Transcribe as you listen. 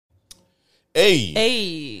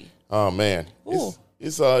Hey. Oh man. Ooh.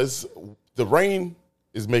 It's the rain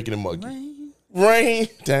is making it muggy. Rain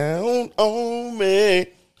down on me.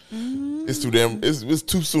 It's too damn. It's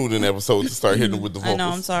too soon in the episode to start hitting them with the vocals. I know.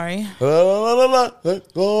 I'm sorry.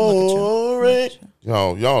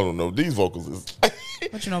 Y'all don't know these vocals is.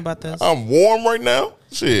 What you know about this? I'm warm right now.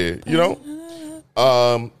 Shit, you know.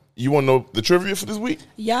 You want to know the trivia for this week?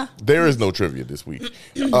 Yeah. There is no trivia this week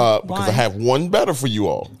because I have one better for you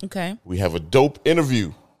all. Okay. We have a dope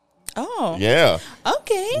interview. Oh. Yeah.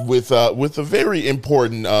 Okay. With a very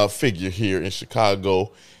important figure here in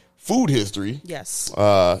Chicago food history. Yes.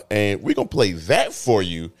 And we're gonna play that for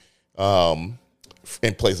you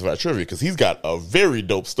in place of our trivia because he's got a very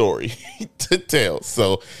dope story to tell.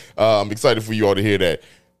 So I'm excited for you all to hear that.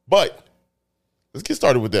 But let's get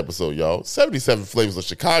started with the episode, y'all. 77 Flavors of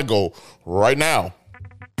Chicago right now.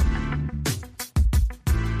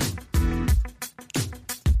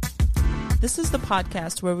 This is the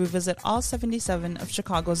podcast where we visit all 77 of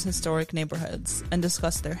Chicago's historic neighborhoods and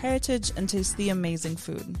discuss their heritage and taste the amazing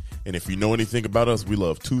food. And if you know anything about us, we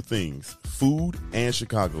love two things, food and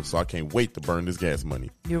Chicago. So I can't wait to burn this gas money.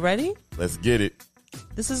 You ready? Let's get it.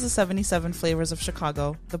 This is the 77 Flavors of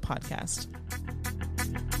Chicago, the podcast.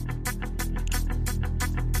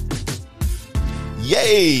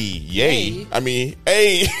 Yay. I mean,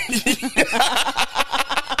 hey.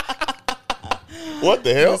 What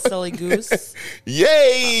the hell? Silly goose.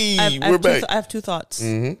 Yay. We're back. I have two thoughts.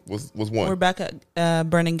 Mm-hmm. What's one? We're back at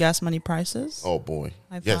burning gas money prices. Oh, boy.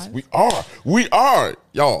 High Yes, five. we are. We are.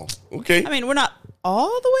 Y'all. Okay. I mean, we're not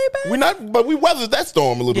all the way back. We're not, but we weathered that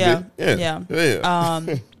storm a little bit. Yeah.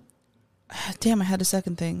 Damn, I had a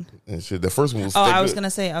second thing. And shit, the first one was I was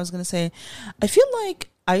gonna say, I feel like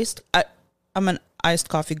I'm an iced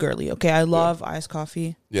coffee girly. Okay, I love iced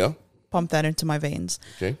coffee. Yeah. Pump that into my veins.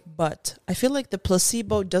 Okay. But I feel like the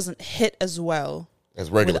placebo doesn't hit as well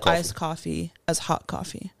As regular with coffee. iced coffee as hot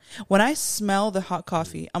coffee. When I smell the hot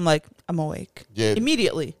coffee, I'm like, I'm awake. Yeah.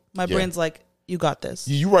 Immediately, my brain's like, you got this.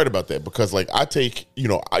 You're right about that because, like, I take,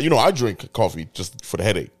 I drink coffee just for the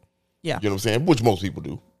headache. Yeah. You know what I'm saying? Which most people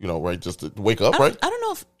do, right? Just to wake up, right? I don't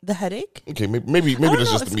know if the headache. Okay, maybe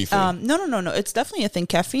that's just a me thing. No. It's definitely a thing.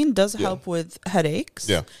 Caffeine does help with headaches.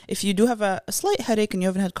 Yeah. If you do have a slight headache and you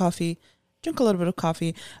haven't had coffee, drink a little bit of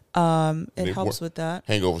coffee. It helps with that.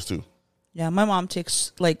 Hangovers too. Yeah, my mom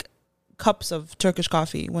takes like cups of Turkish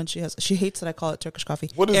coffee when she hates that I call it Turkish coffee.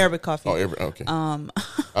 What is Arabic coffee? Oh, Arabic. Okay. I'm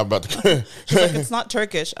about to. She's like, it's not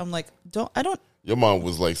Turkish. I'm like, I don't. Your mom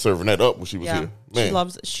was like serving that up when she was here.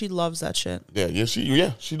 Man. She loves that shit. Yeah,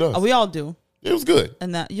 she does. We all do. It was good.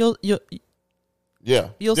 And that Yeah.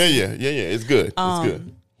 You'll see. Yeah. It's good. It's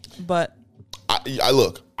good. But I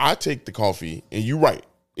look. I take the coffee, and you're right.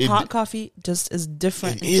 Hot coffee just is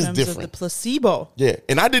different in terms of the placebo. Yeah,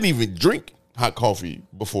 and I didn't even drink hot coffee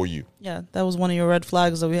before you. Yeah, that was one of your red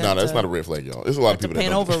flags that we had. No, that's not a red flag, y'all. There's a lot of people that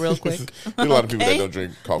paint don't over real quick. There's a lot of people that don't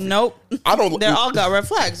drink coffee. Nope. I don't. They all got red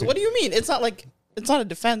flags. What do you mean? It's not a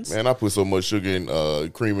defense. Man, I put so much sugar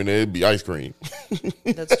and cream in there, it'd be ice cream.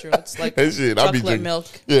 That's true. It's like that shit, chocolate be drinking milk.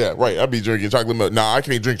 Yeah, right. I'd be drinking chocolate milk. Nah, I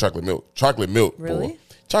can't drink chocolate milk. Chocolate milk. Really? Boy.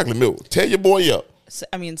 Chocolate milk. Tear your boy up.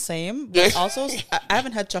 I mean, same. But also, I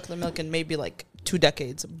haven't had chocolate milk in maybe like 2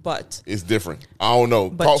 decades, but it's different. I don't know.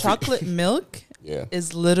 But coffee. Chocolate milk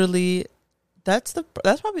is literally that's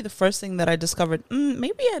probably the first thing that I discovered.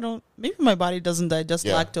 Maybe my body doesn't digest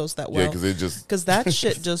lactose that well. Yeah, because that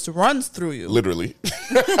shit just runs through you. Literally.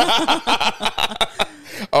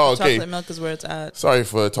 Oh, okay. Chocolate milk is where it's at. Sorry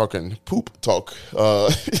for talking poop talk,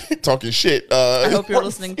 talking shit. I hope you're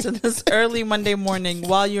listening to this early Monday morning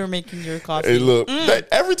while you're making your coffee. Hey, look,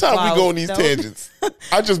 every time we go on these tangents,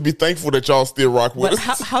 I just be thankful that y'all still rock with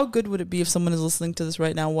us. How good would it be if someone is listening to this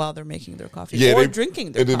right now while they're making their coffee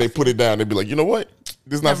drinking their coffee? And then they put it down. They be like, you know what?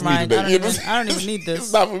 This is not for me today. I don't even need this.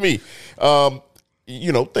 It's not for me.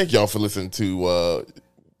 Thank y'all for listening to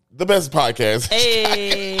the best podcast.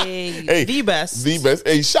 Hey, the best. The best.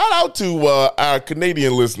 Hey, shout out to our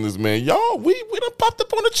Canadian listeners, man. Y'all, we done popped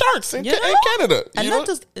up on the charts in Canada.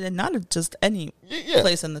 And not just any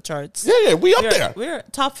place in the charts. Yeah, we up there. We're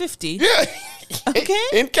top 50. Yeah. Okay.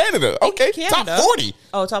 In Canada. Okay. Top 40.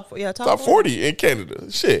 Oh, top 40 in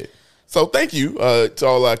Canada. Shit. So thank you to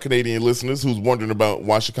all our Canadian listeners who's wondering about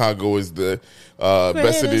why Chicago is the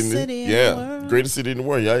best city in the world. Greatest city in the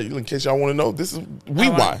world. Yeah, in case y'all want to know, this is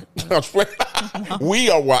why. We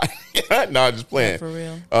are why. No, I'm just playing. For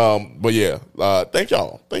real. But yeah, thank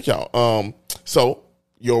y'all. So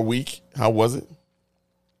your week, how was it?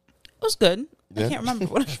 It was good. Yeah. I can't remember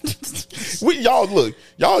what y'all look.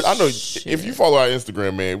 Y'all, I know if you follow our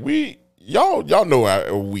Instagram, man, y'all know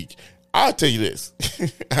our week. I'll tell you this.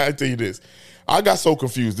 I got so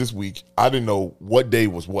confused this week. I didn't know what day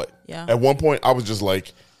was what. Yeah. At one point, I was just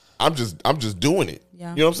like, I'm just doing it.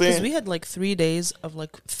 Yeah. You know what I'm saying? Because we had like 3 days of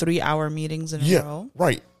like 3-hour meetings in a Yeah, row.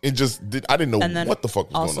 right. I didn't know And then what the fuck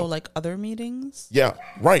was going on. also like other meetings. Yeah,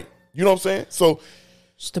 right. You know what I'm saying? So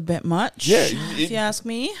Just a bit much. Yeah, if you ask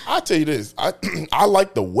me. I'll tell you this. I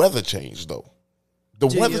like the weather change though. The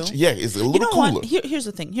Do weather, you? yeah, it's a little You know cooler. what? Here's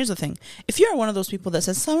the thing. If you're one of those people that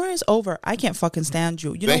says summer is over, I can't fucking stand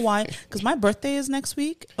you. You know why? Because my birthday is next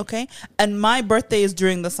week, okay? And my birthday is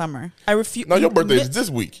during the summer. I refuse. No, your birthday is this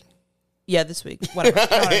week. Yeah, this week. Whatever.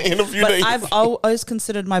 In a few but days. I've always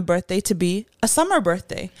considered my birthday to be a summer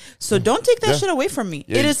birthday. So don't take that Yeah. shit away from me.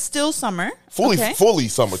 Yeah. It is still summer. Fully Fully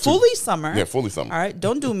summer too. summer. Yeah, fully summer. All right.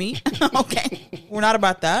 Don't do me. Okay. We're not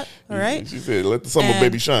about that. All right. She said, "Let the summer And-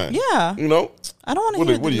 baby shine." Yeah. You know I don't want to what?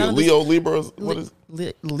 hear What are you, none of this- Leo, Libra? What is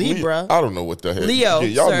Libra. I don't know what the hell. Leo, Yeah,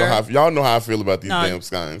 y'all sir. know how I feel about these No. damn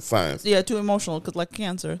signs. Yeah, too emotional because like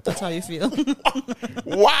cancer. That's how you feel.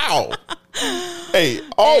 Wow. Hey,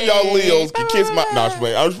 all y'all Leos can kiss my. No,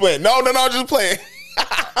 I'm just playing. No, I'm just playing.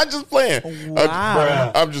 I'm just playing.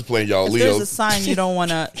 Wow. I'm just playing, y'all If Leos. there's a sign you don't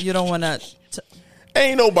wanna.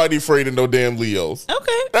 Ain't nobody afraid of no damn Leos.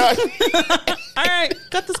 Okay. All right.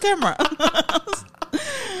 Cut this camera.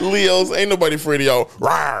 Leos, ain't nobody afraid of y'all.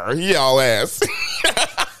 Rawr, y'all ass.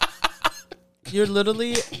 You're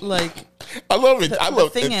literally like. I love it. The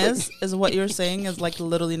thing is what you're saying is like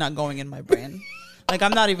literally not going in my brain. Like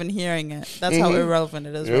I'm not even hearing it. That's how irrelevant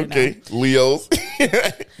it is right okay, now. Leos.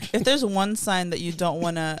 If there's one sign that you don't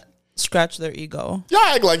want to scratch their ego. Y'all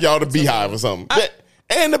act like y'all the beehive or something.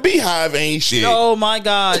 And the beehive ain't shit. Oh my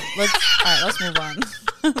God. Let's move on.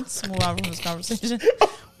 Let's move on from this conversation.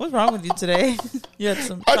 What's wrong with you today? You had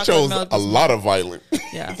some I chocolate chose milk a this lot of violent.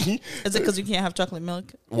 Yeah. Is it because you can't have chocolate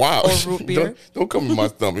milk? Wow. Or root beer? Don't come in my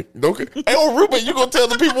stomach. Hey, root beer, you gonna tell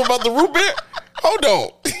the people about the root beer? Hold on.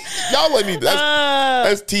 Y'all let me.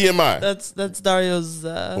 That's TMI. That's Dario's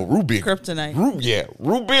Root beer. kryptonite.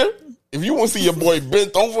 Root beer. If you want to see your boy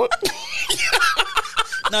bent over,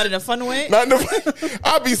 Not in a fun way.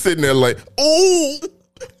 I'll be sitting there like, ooh.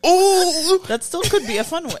 That still could be a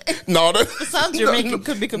fun way. No, The sounds you're making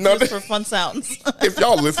could be confused for fun sounds. If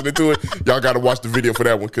y'all listening to it, y'all got to watch the video for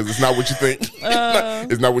that one because it's not what you think.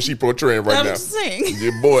 It's not what she portraying right I'm now. just saying.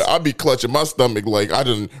 Yeah, boy, I be clutching my stomach like I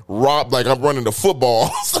done robbed, like I'm running the football,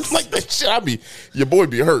 something like that shit. Your boy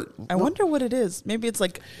be hurt. I wonder what it is. Maybe it's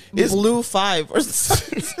like blue 5 or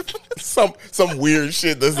something. some weird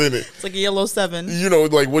shit that's in it. It's like a yellow 7. You know,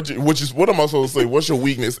 like what am I supposed to say? What's your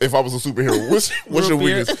weakness? If I was a superhero, what's your Root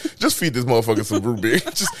beer. weakness? Just feed this motherfucker some root beer.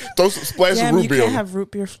 Just throw some splash Damn, of root you beer. can't on have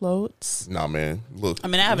root beer floats. Nah, man. Look, I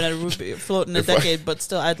mean, I haven't had a root beer float in a decade, but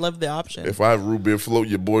still, I'd love the option. if I have root beer float,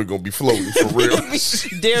 your boy gonna be floating for real.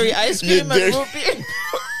 Dairy ice Yeah, cream dairy- and root beer.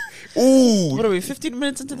 Ooh. What are we, 15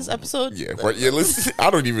 minutes into this episode? Yeah, right. Yeah, listen. I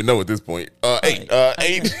don't even know at this point. Eight,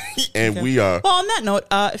 and Okay. we are. Well, on that note,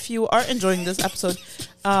 if you are enjoying this episode,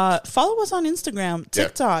 follow us on Instagram,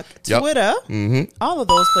 TikTok, Yep. Twitter, all of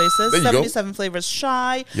those places. There you go. 77 Flavors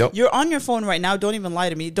Shy. Yep. You're on your phone right now. Don't even lie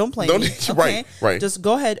to me. Don't play Don't- me. right, right. Just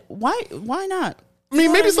go ahead. Why not? I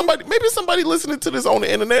mean, maybe somebody listening to this on the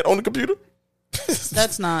internet on the computer.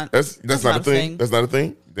 That's not. That's not a thing. That's not a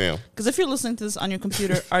thing. Damn. Because if you're listening to this on your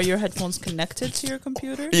computer, are your headphones connected to your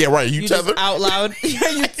computer? Yeah, right. You Just tethered. out loud. Are you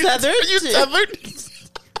tethered? You tethered.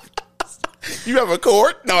 You have a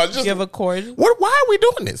cord? No, it's just. You have a cord? Why are we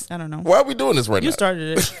doing this? I don't know. Why are we doing this right now? You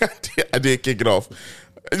started it. I did kick it off.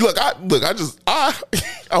 Look. I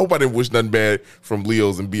hope I didn't wish nothing bad from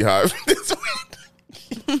Leos and Beehive this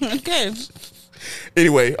week. Okay.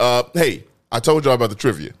 Anyway, hey, I told y'all about the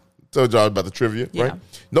trivia. Right? Yeah.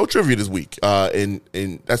 No trivia this week. And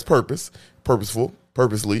that's purposeful,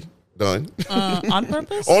 purposely done. On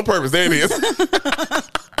purpose? On purpose. There it is.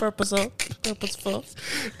 Purposeful.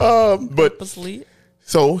 But Purposely.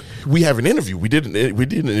 so we have an interview. We did an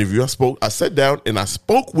interview. I sat down and I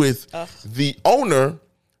spoke with the owner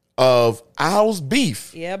of Owl's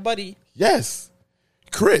Beef. Yeah, buddy. Yes,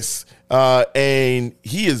 Chris. And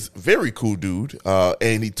he is a very cool dude.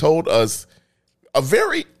 And he told us a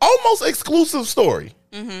very almost exclusive story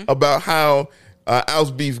about how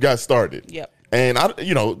Owl's Beef got started. Yep. And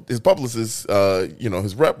his publicist,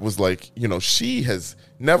 his rep was like, she has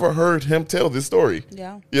never heard him tell this story.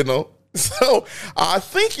 Yeah. So I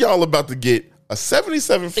think y'all about to get a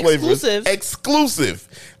 77 flavors exclusive.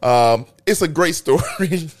 It's a great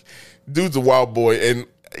story. Dude's a wild boy, and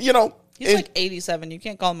He's like 87. You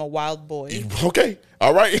can't call him a wild boy. Okay,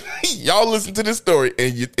 all right. Y'all listen to this story,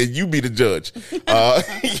 and you be the judge.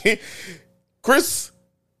 Chris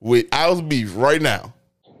with Owl's Beef right now.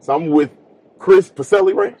 So I'm with Chris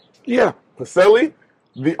Pacelli, right? Yeah. Pacelli,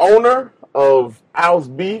 the owner of Al's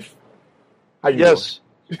Beef. How you Yes.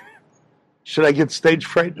 Should I get stage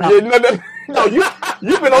fright now? doing? Yeah, no,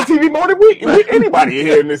 you've been on TV more than anybody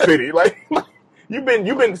here in this city. Like you've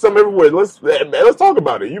been some everywhere. Let's talk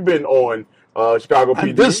about it. You've been on Chicago PD.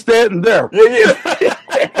 And this, that, and there. Yeah.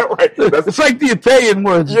 Right. It's like the Italian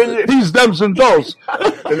words. Yeah. These, thems, and those.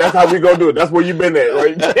 And that's how we gonna do it. That's where you've been at,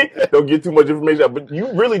 right? Don't get too much information out, but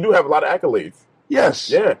you really do have a lot of accolades. Yes.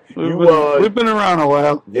 Yeah. We've been around a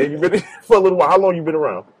while. Yeah, you've been for a little while. How long you been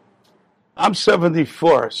around? I'm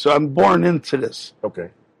 74, so I'm born into this. Okay.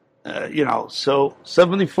 So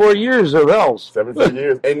 74 years of L's. 17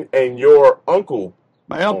 years. And your uncle.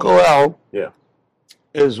 My Uncle Al Yeah.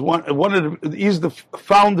 is he's the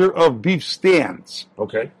founder of Beef Stands.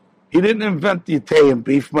 Okay. He didn't invent the Italian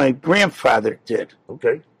beef. My grandfather did.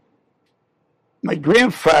 Okay. My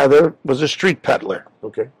grandfather was a street peddler.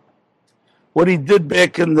 Okay. What he did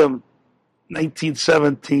back in the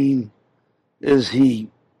 1917 is he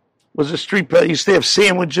was a street peddler. He used to have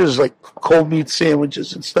sandwiches, like cold meat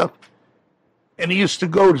sandwiches and stuff. And he used to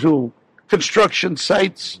go to construction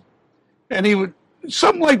sites, and he would,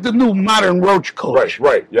 something like the new modern roach coach.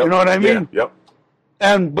 Right. Yep. You know what I mean? Yeah,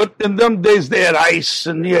 yep. But in them days they had ice,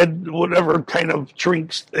 and you had whatever kind of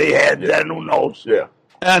drinks they had then, who knows. Yeah.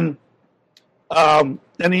 And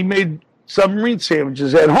he made submarine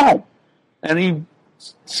sandwiches at home, and he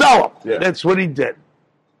sell them. Yeah. That's what he did.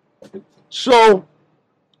 So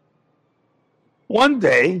one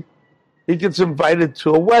day he gets invited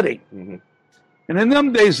to a wedding. Mm-hmm. And in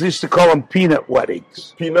them days, they used to call them peanut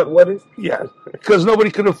weddings. Peanut weddings? Yeah, because nobody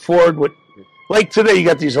could afford what. Like today, you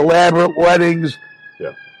got these elaborate weddings.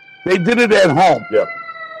 Yeah. They did it at home. Yeah.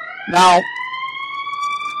 Now,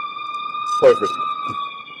 Perfect.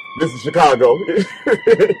 This is Chicago.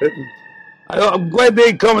 I'm glad they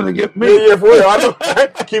ain't coming to get me. Yeah, for real. I know.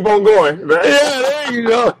 Keep on going. Right? Yeah, there you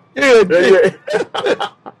go. Yeah.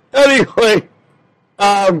 Anyway,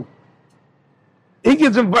 he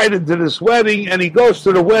gets invited to this wedding, and he goes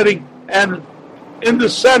to the wedding, and in the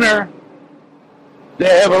center,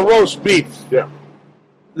 they have a roast beef. Yeah.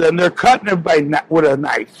 Then they're cutting it with a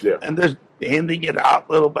knife, Yeah. and they're handing it out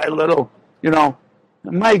little by little,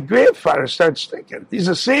 And my grandfather starts thinking, he's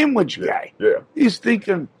a sandwich guy. Yeah. He's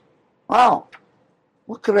thinking, wow,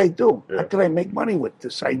 what could I do? Yeah. How could I make money with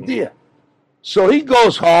this idea? So he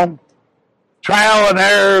goes home, trial and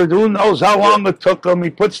error, who knows how long it took him. He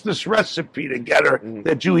puts this recipe together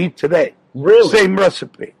that you eat today. Really? Same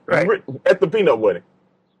recipe, right? At the peanut wedding?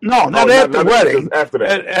 No, not at the wedding. After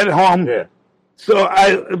that. At home. Yeah. So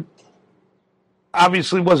I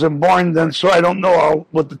obviously wasn't born then, so I don't know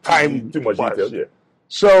what the time Too much was. detail, yeah.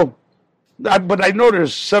 So, but I know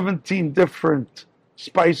there's 17 different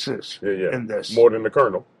spices Yeah. in this. More than the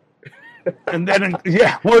Colonel. And then,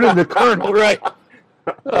 more than the Colonel, right?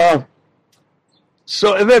 And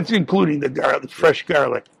that's including the garlic, fresh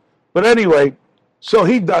garlic. But anyway, so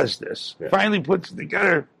he does this. Yeah. Finally puts it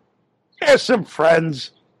together. Has some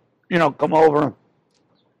friends, come over.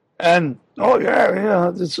 And,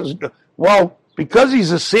 this is good. Well, because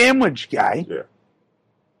he's a sandwich guy, Yeah.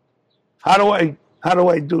 how do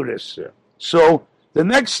I do this? Yeah. So the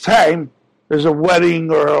next time there's a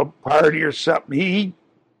wedding or a party or something, he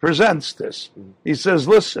presents this. He says,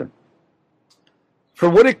 listen, for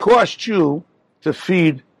what it costs you to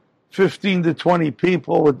feed 15 to 20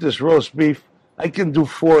 people with this roast beef, I can do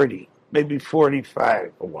 40, maybe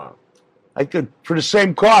 45. Oh, wow. I could, for the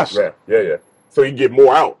same cost. Yeah. So you get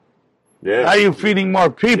more out. Yeah. Now you're feeding more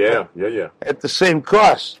people Yeah. at the same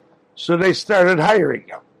cost. So they started hiring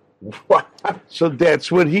him. So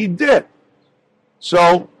that's what he did.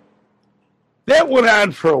 So that went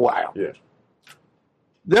on for a while. Yeah.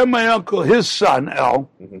 Then my uncle, his son, L,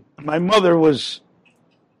 my mother was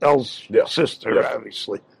L's sister,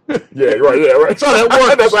 obviously. Yeah, right. That's how that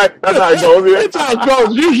works. that's how it goes. Yeah. That's how it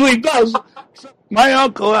goes. Usually it does. My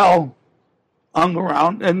Uncle L hung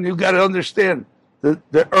around, and you got to understand,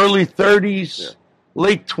 the early 30s,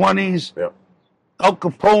 late 20s, Al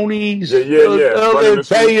Capone's, Yeah.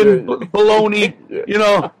 Italian bologna,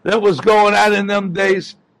 that was going on in them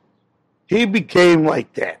days. He became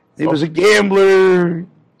like that. He was a gambler,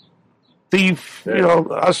 thief,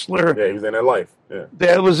 hustler. Yeah, he was in that life. Yeah.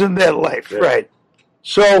 That was in that life, right.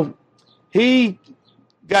 So he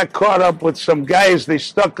got caught up with some guys. They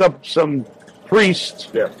stuck up some priests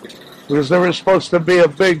because there was supposed to be a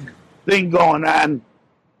big thing going on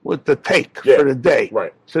with the take for the day.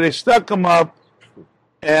 Right. So they stuck him up,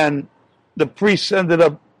 and the priests ended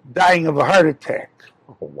up dying of a heart attack.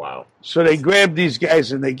 Oh, wow. So they grabbed these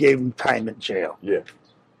guys and they gave them time in jail. Yeah.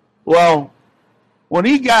 Well, when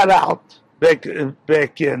he got out back in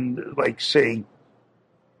like say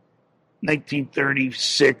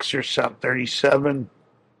 1936 or something, 37,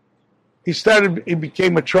 he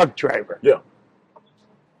became a truck driver. Yeah.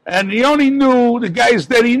 And he only knew the guys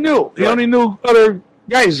that he knew. He only knew other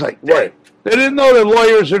guys like that. Right. They didn't know the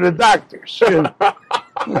lawyers or the doctors. Didn't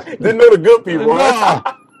know the good people. No.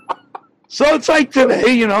 So it's like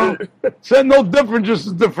today, you know, it's no different, just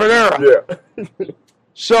a different era. Yeah.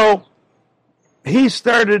 So he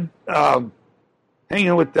started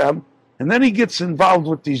hanging with them, and then he gets involved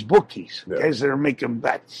with these bookies, guys that are making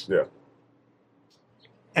bets. Yeah.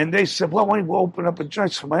 And they said, well, why don't we open up a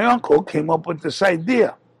joint? So my uncle came up with this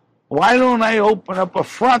idea. Why don't I open up a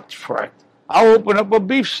front for it? I'll open up a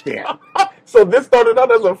beef stand. So this started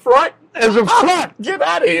out as a front? As a front. Get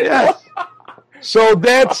out of here. Yes. So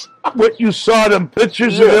that's what you saw, them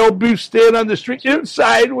pictures of the old beef stand on the street.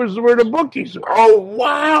 Inside was where the bookies were. Oh,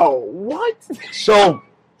 wow. What? So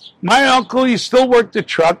my uncle, he still worked the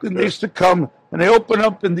truck, and they used to come, and they open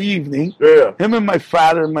up in the evening. Yeah. Him and my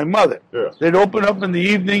father and my mother. Yeah. They'd open up in the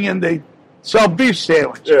evening, and they'd sell beef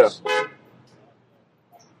sandwiches. Yeah.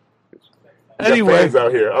 Anyway. Fans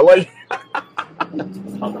out here. I like The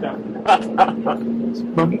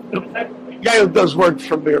guy who does work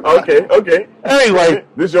from there. Okay. Anyway.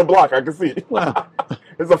 This is your block. I can see it. Well,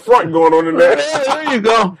 There's a front going on in there. there you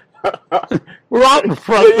go. We're out in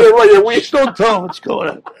front. Yeah, right. Yeah, we just don't tell them what's going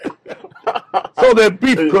on. So that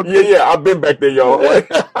beef cook. Yeah. I've been back there, y'all.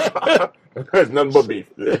 There's nothing but beef.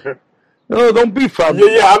 No, don't beef on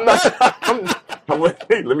me. Yeah. I'm not.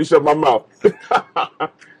 Hey, let me shut my mouth.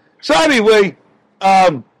 So anyway,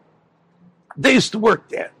 they used to work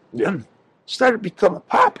there. Yeah. And started becoming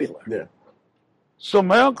popular. Yeah. So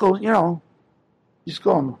my uncle, you know, he's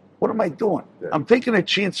going, what am I doing? Yeah. I'm taking a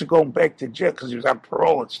chance of going back to jail because he was on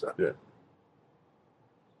parole and stuff. Yeah.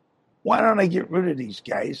 Why don't I get rid of these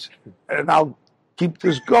guys and I'll keep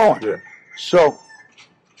this going? Yeah. So,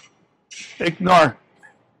 ignore.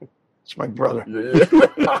 It's my brother. Yeah.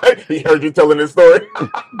 He heard you telling this story.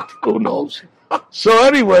 Who knows? So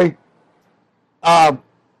anyway,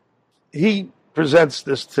 he presents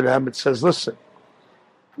this to them and says, listen,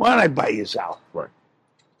 why don't I buy you out? Right.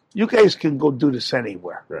 You guys can go do this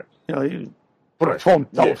anywhere. Right. You know, you put a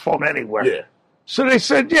telephone anywhere. Yeah. So they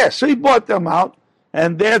said, yeah. So he bought them out.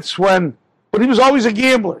 And that's when, but he was always a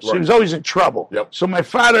gambler. So he was always in trouble. Yep. So my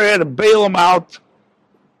father had to bail him out.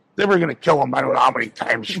 They were going to kill him, I don't know how many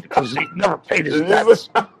times, because he never paid his debts.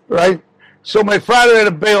 Right? So my father had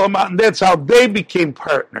to bail him out, and that's how they became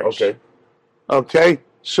partners. Okay?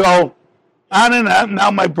 So on and on.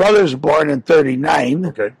 Now my brother's born in 1939.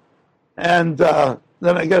 Okay. And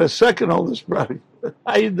then I got a second oldest brother.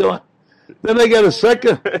 How you doing? Then I got a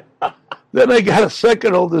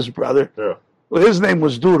second oldest brother. Yeah. Well, his name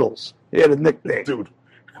was Doodles. He had a nickname. Dude.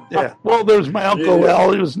 Yeah. Well, there's my Uncle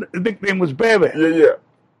Al. His nickname was Batman. Yeah.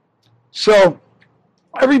 So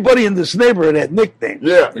everybody in this neighborhood had nicknames.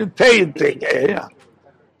 Yeah. Italian thing. Yeah.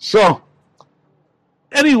 So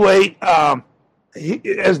anyway,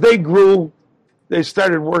 as they grew, they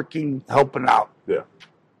started working, helping out. Yeah.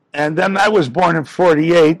 And then I was born in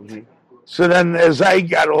 1948. Mm-hmm. So then as I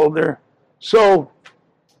got older, so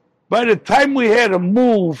by the time we had to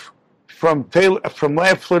move from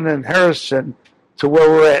Laughlin and Harrison to where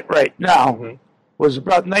we're at right now, was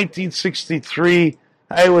about 1963.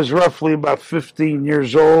 I was roughly about 15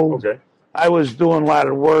 years old. Okay. I was doing a lot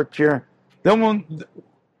of work here. Then when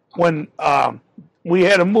we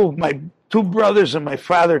had to move, my two brothers and my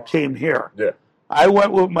father came here. Yeah. I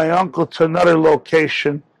went with my uncle to another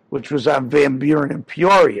location, which was on Van Buren in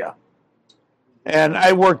Peoria. And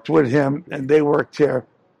I worked with him, and they worked here.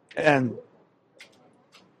 And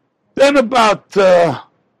then about, the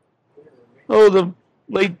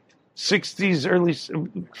late 60s, early,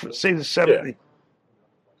 say the 70s,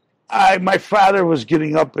 my father was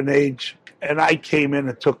getting up in age, and I came in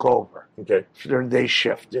and took over for their day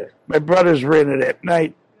shift. Yeah. My brothers ran it at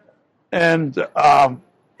night, and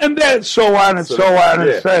then so on and so on.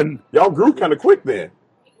 And then, y'all grew kind of quick then.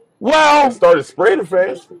 Well, it started spreading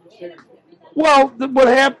fast. Well, what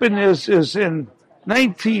happened is in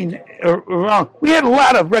 19 around, we had a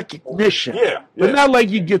lot of recognition. But not like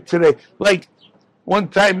you get today. Like one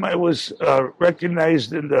time I was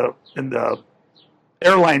recognized in the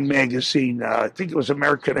airline magazine. I think it was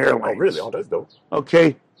American Airlines. Oh, really? Oh, that's dope.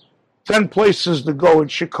 Okay. 10 places to go in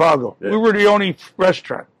Chicago. Yeah. We were the only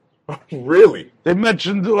restaurant. Really? They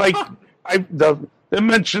mentioned like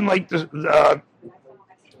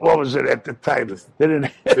what was it at the time? They didn't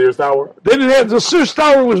have Sears Tower. They didn't have the Sears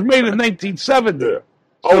Tower was made in 1970. Yeah.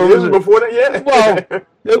 Oh, this was before that,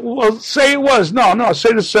 yeah. Say it was. No,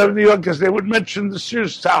 say the 71 because they would mention the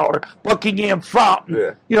Sears Tower, Buckingham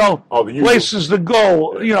Fountain, places to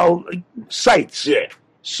go, sites. Yeah.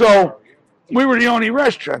 So we were the only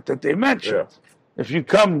restaurant that they mentioned. Yeah. If you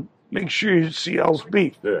come, make sure you see L's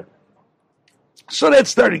Beef. Yeah. So that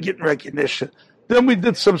started getting recognition. Then we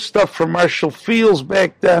did some stuff for Marshall Fields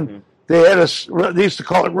back then. Mm-hmm. They used to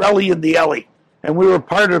call it Relly in the Alley. And we were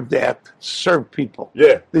part of that, serve people.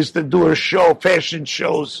 Yeah. They used to do a show, fashion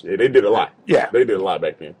shows. Yeah, they did a lot. Yeah. They did a lot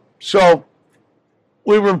back then. So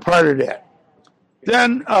we were part of that.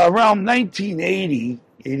 Then around 1980,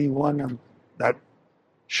 81, that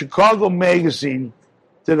Chicago Magazine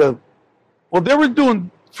did they were doing,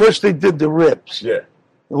 first they did the ribs. Yeah.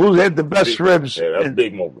 Who had the best ribs. Yeah, that's a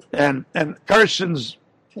big moment. And Carson's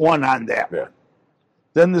won on that. Yeah.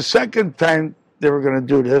 Then the second time they were going to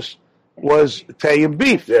do this was Italian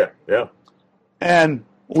Beef. Yeah, yeah. And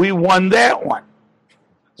we won that one.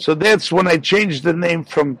 So that's when I changed the name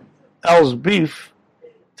from L's Beef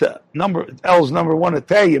to L's number one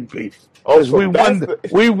Italian Beef. Oh, so we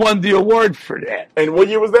won the award for that. And what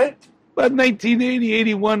year was that? About 1980,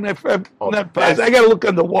 81. I got to look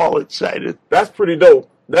on the wall inside it. That's pretty dope.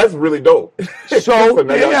 That's really dope. So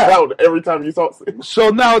every time you talk.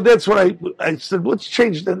 So now that's what I said. Let's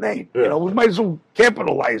change the name. Yeah. We might as well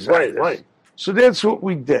capitalize on this. Right. So that's what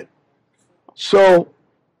we did. So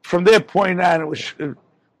from that point on, it was.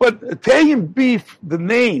 But Italian Beef, the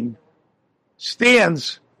name,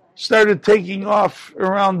 started taking off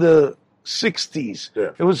around the 60s.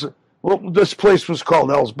 Yeah. It was. Well, this place was called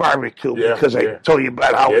L's Barbecue because I told you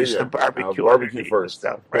about how we used to barbecue first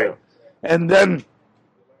stuff, right? Yeah. And then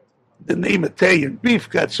the name Italian Beef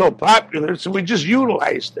got so popular, so we just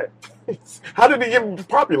utilized it. How did it get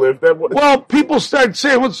popular? Well, people started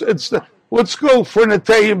saying, let's go for an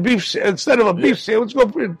Italian beef instead of a beef sandwich. Let's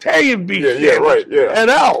go for an Italian beef sandwich at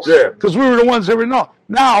L's. Yeah, because we were the ones that were known.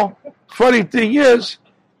 Now, funny thing is,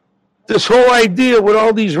 this whole idea with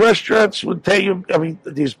all these restaurants with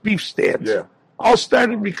these beef stands, all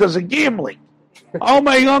started because of gambling. All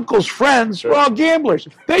my uncle's friends were all gamblers.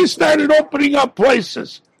 They started opening up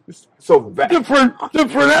places. So different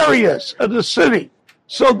areas of the city.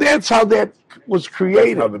 So that's how that was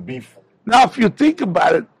created. That's how the beef. Now, if you think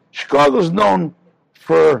about it, Chicago's known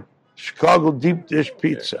for Chicago deep dish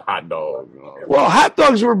pizza. Hot dogs. Well, hot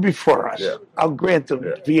dogs were before us. Yeah. I'll grant them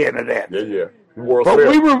Vienna that. Yeah.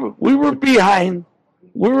 But we were behind.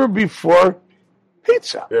 We were before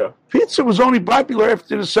pizza. Yeah. Pizza was only popular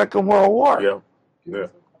after the Second World War. Yeah.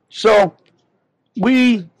 So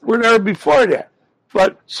we were there before that.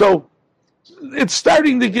 But so it's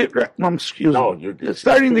starting to get it's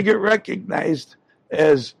starting to get recognized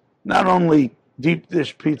as not only deep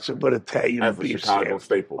dish pizza but Italian beef, a Chicago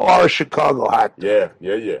staple, or a Chicago hot dog.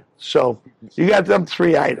 Yeah. So you got them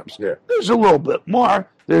three items. Yeah. There's a little bit more.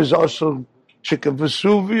 There's also chicken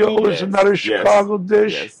Vesuvio is another Chicago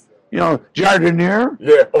dish. Yes. Jardiniere.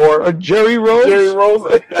 Yeah, or a Jerry Rose.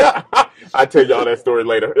 I'll tell y'all that story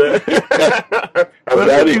later. But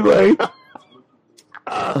anyway,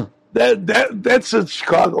 that's a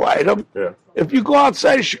Chicago item. Yeah. If you go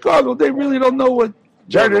outside of Chicago, they really don't know what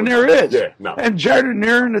Jardiniere is. Yeah, no. And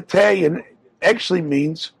Jardiniere in Italian actually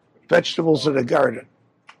means vegetables in a garden.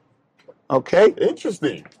 Okay?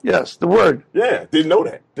 Interesting. Yes, the word. Yeah, didn't know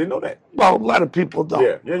that. Well, a lot of people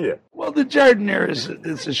don't. Yeah. Well, the Jardiniere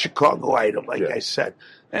is a Chicago item, like I said.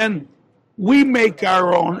 And we make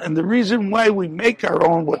our own, and the reason why we make our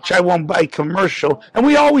own, which I won't buy commercial, and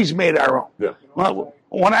we always made our own. Yeah. Well,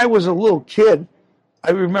 when I was a little kid,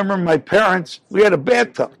 I remember my parents, we had a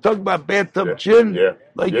bathtub. Talk about bathtub gin. Yeah.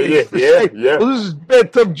 Well, this is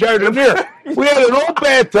bathtub Jardiniere. We had an old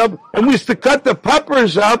bathtub, and we used to cut the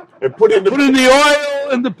peppers up and put in the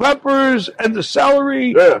oil and the peppers and the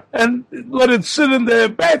celery and let it sit in the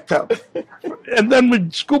bathtub. And then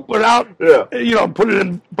we'd scoop it out, put it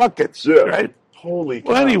in buckets, right? Holy cow.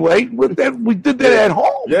 Well, anyway, we did that at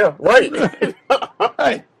home. Yeah, right.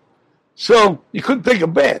 Right. So you couldn't take a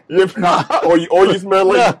bath. No. or you smell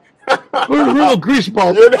like we're real grease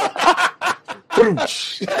balls.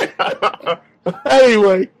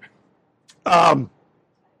 Anyway,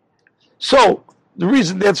 so the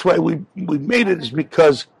reason that's why we made it is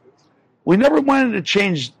because we never wanted to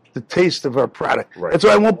change the taste of our product. Right. That's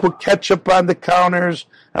why I won't put ketchup on the counters.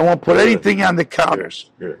 I won't put anything on the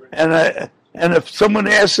counters. Yeah. And if someone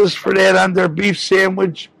asks us for that on their beef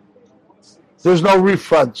sandwich, there's no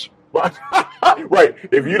refunds. Right.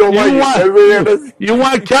 If you don't you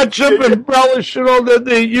want ketchup and relish and all that,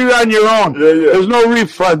 you're on your own. Yeah. There's no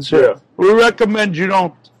refunds here. Yeah. We recommend you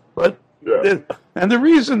don't. But And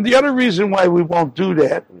the other reason why we won't do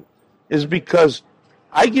that is because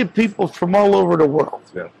I get people from all over the world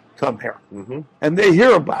come here, and they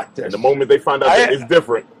hear about this. And the moment they find out that it's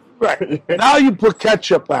different, right now you put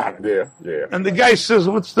ketchup on it. yeah. And the guy says,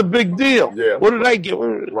 "What's the big deal? Yeah. What did I get?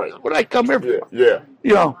 What did I come here for?" Yeah.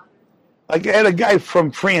 You know, like I had a guy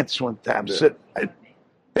from France one time sit, and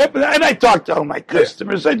I talked to all my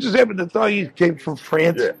customers. I just happened to thought he came from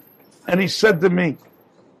France, and he said to me,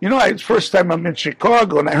 "You know, it's the first time I'm in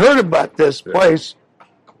Chicago, and I heard about this place,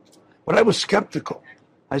 but I was skeptical."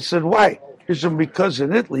 I said, "Why?" He said, "Because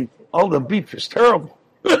in Italy, all the beef is terrible."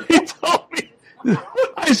 He told me.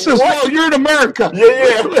 I said, "No, you're in America.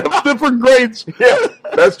 Yeah. We have different grades." Yeah,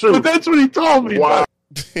 that's true. But that's what he told me. Wow.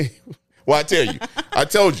 Well, I tell you, I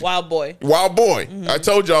told you, Wild boy. wild boy. I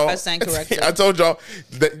told y'all. I stand corrected. I told y'all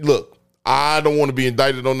that. Look, I don't want to be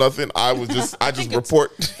indicted on nothing. I just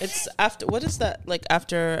report. It's after, what is that? Like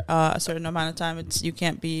after a certain amount of time, you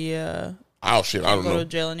can't be Oh shit, I don't go know. to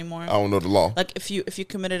jail anymore. I don't know the law. Like if you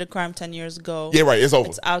committed a crime 10 years ago, Yeah, right. It's over.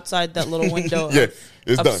 it's outside that little window. Yeah, of,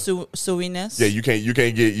 it's of done. suiness. Yeah, you can't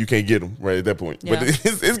get them right at that point. Yeah. But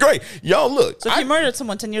it's great. Y'all look. So if you murdered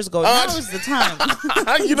someone 10 years ago, now is the time.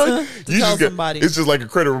 you know, to tell somebody. It's just like a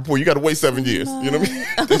credit report. You got to wait 7 years. You know what I mean?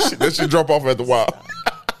 that should drop off after a while.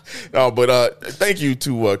 No, but thank you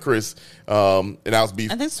to Chris and Al's Beef.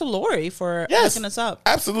 And thanks to Lori for Yes, looking us up.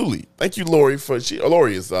 Absolutely. Thank you, Lori.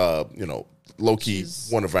 Lori is low key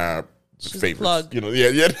one of our favorites. Plug. You know,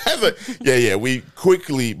 yeah. We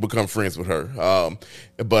quickly become friends with her.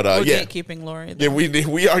 But We're yeah, gatekeeping Lori. yeah, we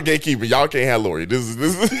are gatekeeping. Y'all can't have Lori. This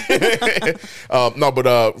is no,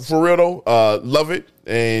 but for real though, love it.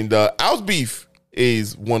 And Al's Beef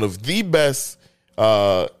is one of the best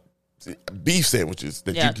beef sandwiches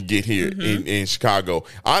that you can get here in Chicago.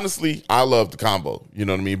 Honestly, I love the combo. You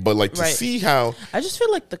know what I mean? But like to see how I just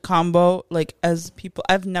feel like the combo, like as people,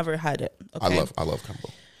 I've never had it. Okay? I love combo.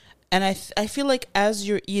 And I feel like as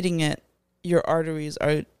you're eating it, your arteries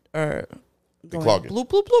are going clogging. bloop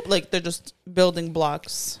bloop bloop, like they're just building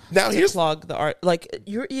blocks Now to here's clog the art. Like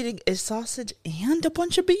you're eating a sausage and a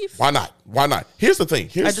bunch of beef. why not? Here's the thing.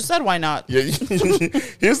 I just said why not? Yeah,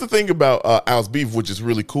 here's the thing about Al's Beef, which is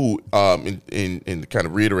really cool. In kind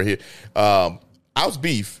of reiterate here, Al's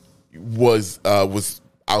Beef was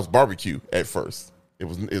Al's Barbecue at first. It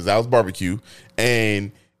was Al's Barbecue,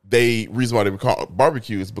 and reason why they were called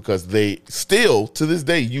barbecue is because they still to this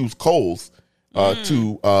day use coals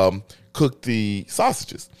to cook the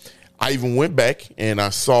sausages. I even went back and I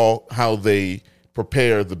saw how they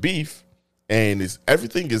prepare the beef, and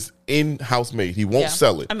everything is in-house made. He won't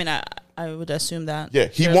sell it. I mean, I would assume that. Yeah,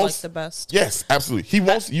 he they're wants like the best. Yes, absolutely. He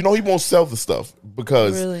wants. He won't sell the stuff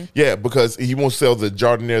because Really? because he won't sell the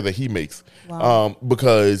jardiniere that he makes. Wow.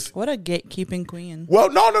 Because What a gatekeeping queen. no.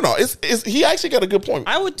 It's he actually got a good point.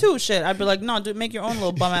 I would too. Shit, I'd be like, no, dude, make your own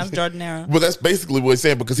little bum ass jardinera. But that's basically what he's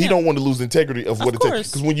saying because he don't want to lose integrity of what it takes.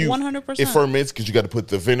 course, Because when you 100%. it ferments because you got to put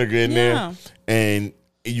the vinegar in there and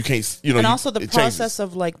you can't. And also the process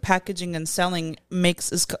of like packaging and selling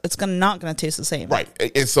it's not gonna taste the same. Right.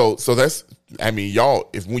 And so that's, I mean, y'all,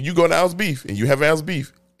 when you go to Al's Beef and you have Al's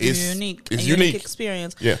Beef, it's unique. It's a unique. unique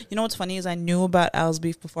experience. Yeah. You know what's funny is I knew about Al's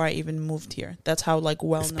Beef before I even moved here. That's how like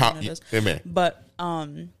well known it is. Amen. But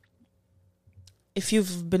if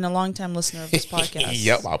you've been a long time listener of this podcast,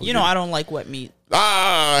 Yep, you know I don't like wet meat.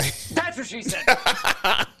 That's what she said.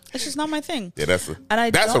 It's just not my thing. Yeah, that's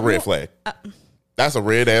don't a red know- flag. That's a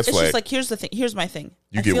red ass It's flag. just like here's the thing. Here's my thing.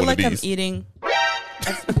 You I get feel one of like I'm these. eating.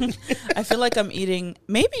 I feel like I'm eating.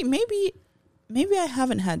 Maybe I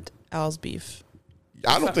haven't had Al's Beef.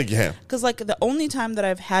 I don't think you have. Because like the only time that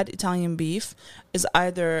I've had Italian beef is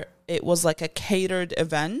either it was like a catered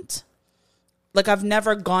event. Like I've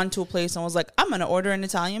never gone to a place and was like, I'm gonna order an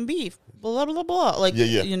Italian beef. Blah blah blah. Like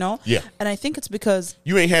you know. Yeah. And I think it's because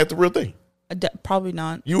You ain't had the real thing. probably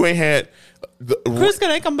not. You ain't had Chris,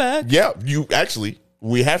 can I come back? Yeah,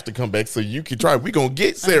 we have to come back so you can try. We gonna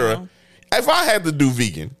get Sarah. If I had to do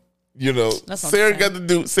vegan, That's not Sarah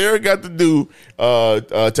the got to do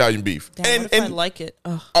Italian beef. Damn, what if I like it?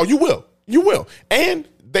 Ugh. Oh, you will. And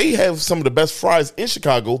they have some of the best fries in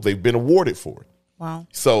Chicago. They've been awarded for it. Wow.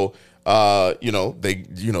 So,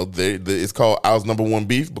 it's called Al's Number One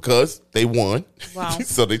Beef because they won. Wow.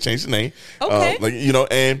 So they changed the name. Okay.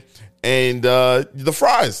 And the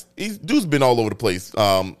fries. Dude's been all over the place.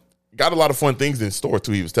 Got a lot of fun things in store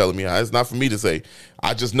too. He was telling me it's not for me to say.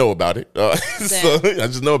 I just know about it. So I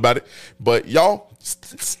just know about it. But y'all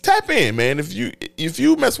tap in, man. If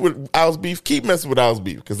you mess with Al's Beef, keep messing with Al's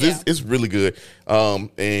Beef because it's really good.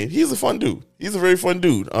 And he's a fun dude. He's a very fun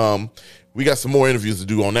dude. we got some more interviews to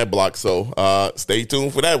do on that block, so stay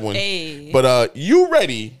tuned for that one. Hey. But you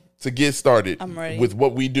ready to get started? I'm ready. With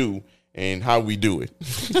what we do and how we do it.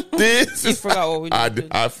 This You forgot what we did.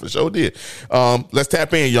 I for sure did. Let's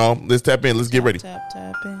tap in, y'all. Let's tap in. Let's get ready. Tap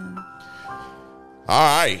in.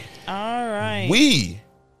 All right. We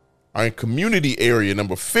are in community area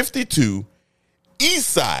number 52, East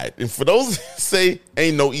Side. And for those that say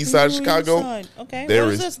ain't no East Side of Chicago, East Side. Okay, there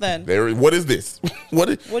what is this then? What is this? What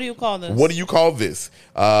do you call this? What do you call this?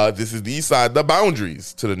 This is the East Side, the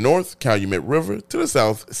boundaries. To the north, Calumet River. To the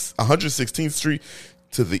south, 116th Street.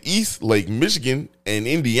 To the east, Lake Michigan and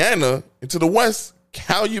Indiana. And to the west,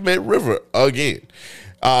 Calumet River again.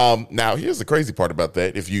 Now, here's the crazy part about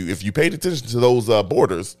that. If you paid attention to those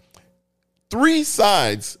borders, 3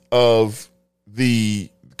 sides of the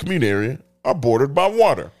community area are bordered by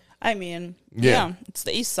water. I mean, Yeah. yeah, it's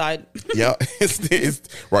the East Side. Yeah, it's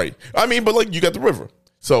right. I mean, but like you got the river.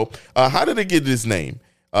 So how did it get this name?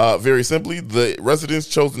 Very simply, the residents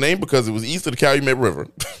chose the name because it was east of the Calumet River.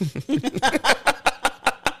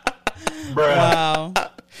 Wow.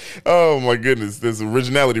 Oh my goodness, there's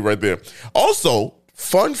originality right there. Also,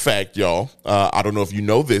 fun fact, y'all. I don't know if you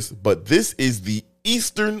know this, but this is the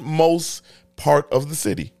easternmost part of the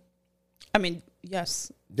city. I mean,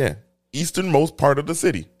 yes. Yeah, easternmost part of the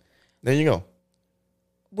city. There you go.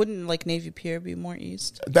 Wouldn't like Navy Pier be more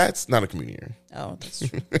east? That's not a community area. Oh, that's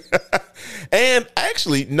true. And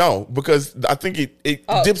actually, no, because I think it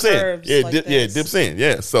dips in. curves Yeah, like it this. dips in.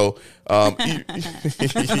 Yeah. So, Oh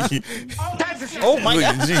my look,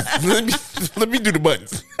 God. geez, let me do the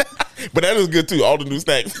buttons. But that is good too. All the new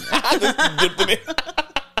snacks. Just dipped it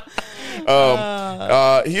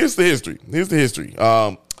in. Here's the history.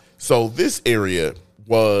 So this area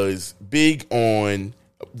was big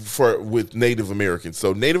with Native Americans.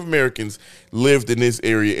 So Native Americans lived in this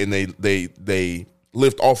area, and they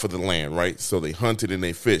lived off of the land, right? So they hunted and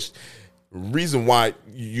they fished. Reason why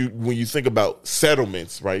when you think about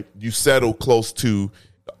settlements, right? You settle close to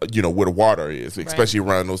where the water is, especially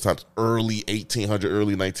around those times, early 1800,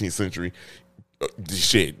 early 19th century.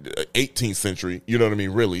 18th century, you know what I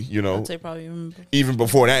mean? Really, I'd say probably even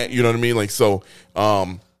before that, you know what I mean? Like, so,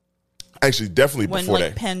 actually, definitely when before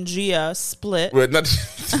like that. Pangea split, Well, not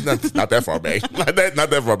that far back. Not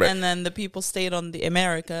that far back. and then the people stayed on the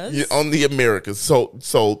Americas. Yeah, on the Americas.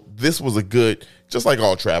 So this was a good, just like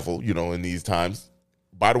all travel, in these times,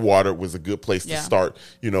 by the water was a good place to start,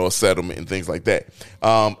 a settlement and things like that.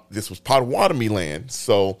 This was Potawatomi land.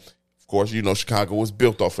 So, of course, Chicago was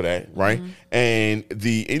built off of that, right? Mm-hmm. And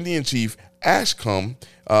the Indian chief, Ashcombe,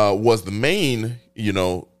 was the main,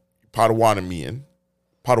 Potawatomian.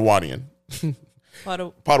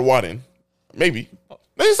 Potawatomi, maybe.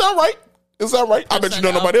 It's all right. It's all right. I bet you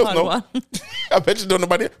know nobody else know. I bet you know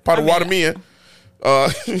nobody else. Potawatomian.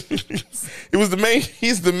 It was the main.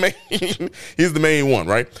 He's the main. He's the main one,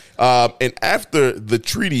 right? And after the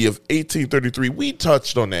Treaty of 1833, we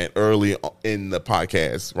touched on that early in the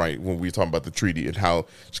podcast, right? When we were talking about the treaty and how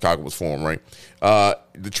Chicago was formed, right?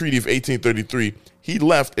 The Treaty of 1833. He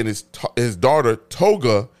left, and his daughter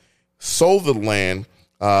Toga sold the land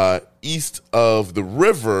east of the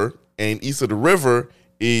river, and east of the river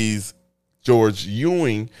is George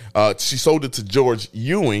Ewing. She sold it to George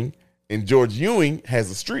Ewing, and George Ewing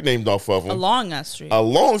has a street named off of him. A long ass street. A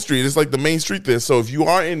long street. It's like the main street there. So if you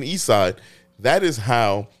are in the east side, that is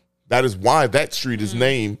why that street is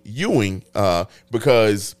named Ewing,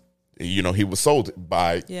 because he was sold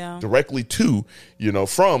directly to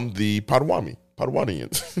from the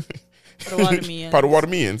Potawatomians.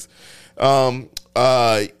 Potawatomians.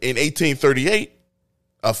 In 1838,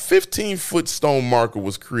 a 15-foot stone marker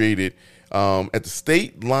was created at the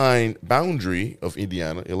state line boundary of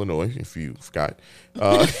Indiana, Illinois, if you forgot.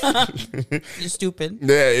 You're stupid.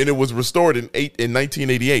 Yeah, and it was restored in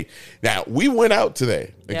 1988. Now, we went out to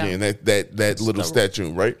that again, that little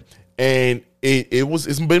statue, right? And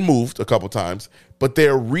it's been moved a couple times, but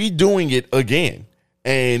they're redoing it again.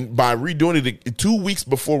 And by redoing it 2 weeks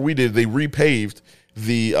before we did, they repaved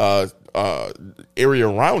the area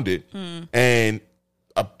around it, and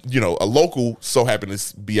a local so happened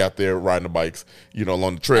to be out there riding the bikes,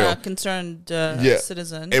 along the trail. Concerned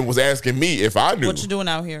citizen, and was asking me if I knew what you doing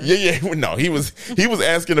out here. Yeah. No, he was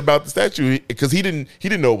asking about the statue because he didn't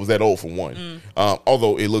know it was that old for one.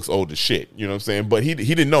 Although it looks old as shit, you know what I'm saying. But he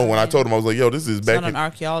didn't know when I told him. I was like, yo, this is back. Not an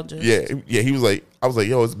archaeologist. Yeah. He was like, I was like,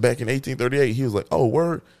 yo, it's back in 1838. He was like, oh,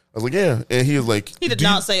 word. I was like, yeah. And he was like, he did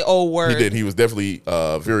not say, oh, word. He did. He was definitely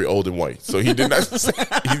very old and white. So he did not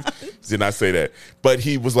say that. But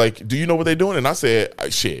he was like, do you know what they're doing? And I said,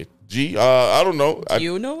 shit, I don't know. Do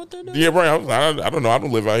you know what they're doing? Yeah, right. I don't know. I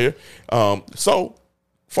don't live out here. So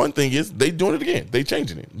fun thing is they doing it again. They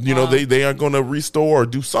changing it. You know, they are going to restore or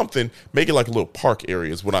do something, make it like a little park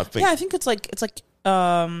area is what I think. Yeah, I think it's like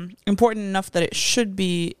important enough that it should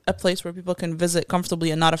be a place where people can visit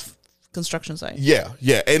comfortably and not a construction site. Yeah,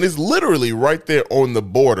 and it's literally right there on the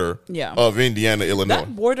border Yeah. of Indiana, Illinois.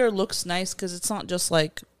 That border looks nice because it's not just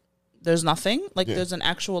like there's nothing. Like there's an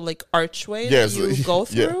actual like archway that you go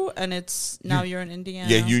through, and it's now you're in Indiana.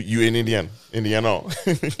 Yeah, you in Indiana. Indiana.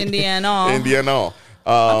 Indiana.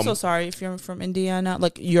 I'm so sorry if you're from Indiana.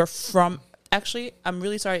 Like you're from. Actually, I'm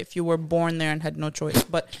really sorry if you were born there and had no choice.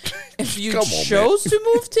 But if you chose to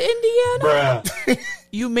move to Indiana,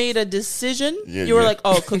 you made a decision. Yeah, you were like,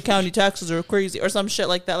 "Oh, Cook County taxes are crazy," or some shit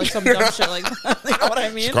like that, like some dumb shit like that. You know what I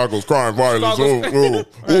mean? Chicago's crime violence. Right.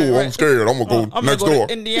 I'm scared. I'm gonna go next door.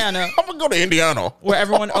 To Indiana, I'm gonna go to Indiana, where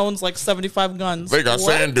everyone owns like 75 guns. They got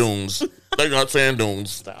sand dunes. They got sand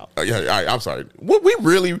dunes. Stop. I'm sorry. We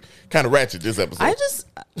really kind of ratchet this episode.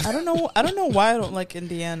 I don't know why I don't like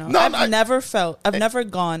Indiana. No, I've never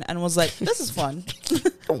gone and was like, this is fun.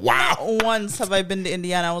 Wow. Not once have I been to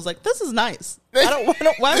Indiana. I was like, this is nice.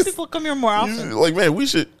 Why do people come here more often? Like, man, I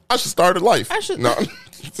should start a life. I should. No.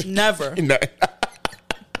 Never.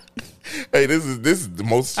 Hey, this is the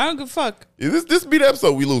most. I don't give a fuck. This be the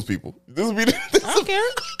episode we lose people. I don't care.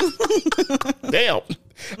 Damn.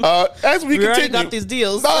 As we continue, already got these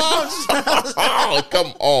deals. Oh,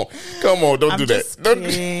 come on! Don't do that.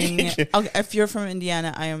 Okay, if you're from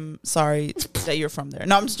Indiana, I am sorry that you're from there.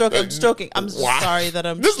 No, I'm joking. I'm sorry that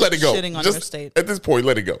I'm just let it go. Shitting on your state. At this point,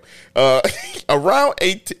 let it go. Roughly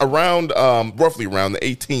around the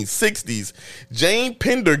 1860s, Jane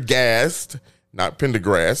Pendergast. Not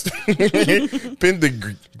Pendergast.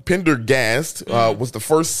 Pendergast was the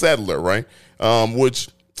first settler, right? Which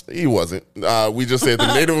he wasn't. We just said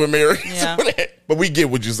the Native Americans. Yeah. But we get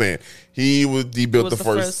what you're saying. He built the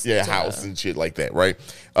first house and shit like that, right?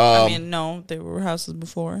 I mean, no, there were houses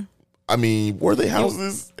before. I mean, were they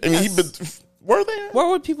houses? I mean, were there? Where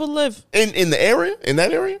would people live? In the area? In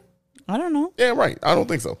that area? I don't know. Yeah, right. I don't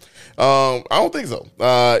think so.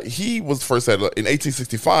 He was the first settler. In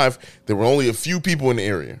 1865, there were only a few people in the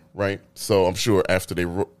area, right? So I'm sure after they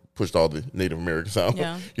pushed all the Native Americans out,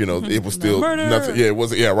 it was still nothing. Yeah, it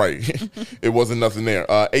wasn't. Yeah, right. It wasn't nothing there.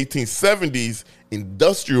 1870s,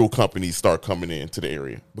 industrial companies start coming into the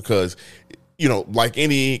area because, like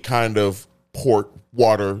any kind of port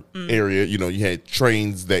water area, you had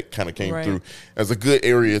trains that kind of came through as a good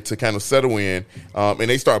area to kind of settle in, and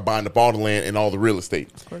they started buying up all the land and all the real estate.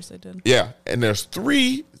 Of course they did. Yeah, and there's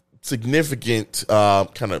three significant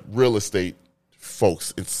kind of real estate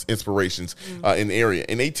folks, inspirations in the area.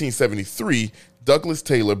 In 1873, Douglas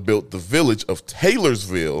Taylor built the village of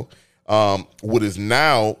Taylorsville, what is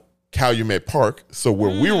now Calumet Park, so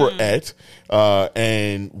where we were at,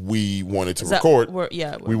 and we wanted to record.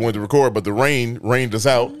 We wanted to record, but the rain rained us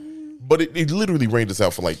out. But it literally rained us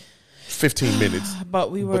out for like 15 minutes.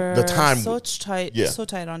 But we were the time, so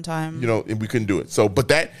tight on time. And we couldn't do it. So, but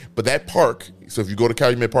that park. So if you go to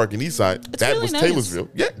Calumet Park in Eastside, that really was nice. Taylorsville.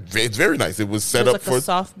 Yeah, it's very nice. It was set up like for a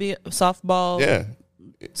softball. Yeah,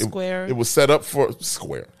 square. It was set up for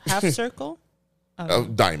square, half circle,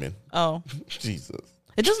 diamond. Oh, Jesus.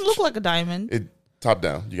 It doesn't look like a diamond. It top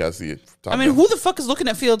down. You gotta see it. Who the fuck is looking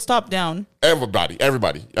at fields top down? Everybody.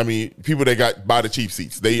 I mean, people that buy the cheap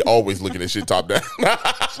seats, they always looking at shit top down.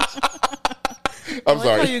 I'm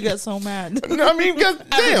sorry. How you get so mad? I mean, damn.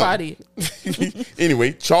 Everybody.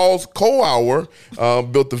 Anyway, Charles Cohour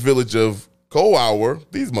built the village of Cohour.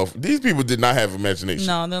 These people did not have imagination.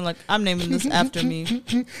 No, they're like, I'm naming this after me.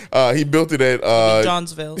 He built it at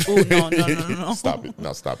Johnsville. Ooh, no. Stop it.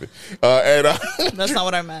 No, stop it. That's not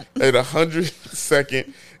what I meant. At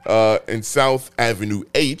 102nd and South Avenue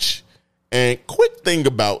H. And quick thing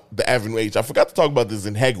about the Avenue H, I forgot to talk about this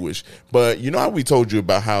in Hegewisch, but you know how we told you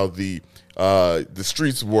about how the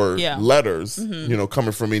streets were letters,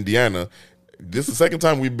 coming from Indiana. This is the second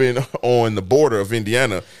time we've been on the border of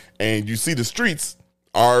Indiana, and you see the streets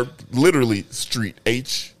are literally Street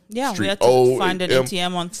H. Yeah, Street we had to O, find an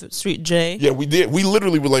ATM on Street J. Yeah, we did. We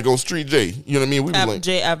literally were like on Street J. You know what I mean? We were like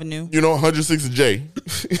J Avenue. 106 J.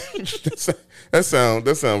 that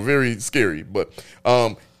sound very scary. But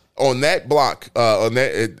on that block,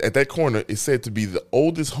 at that corner, it's said to be the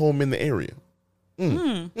oldest home in the area.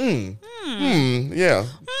 Yeah.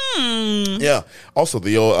 Yeah. Also,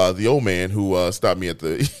 the old man who stopped me at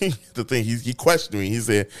the the thing, he questioned me. He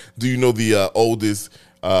said, "Do you know the oldest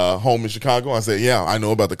home in Chicago?" I said, "Yeah, I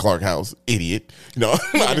know about the Clark House, idiot." I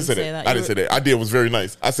didn't say that. I didn't say that. I did. It was very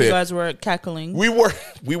nice. I said, you guys were cackling. We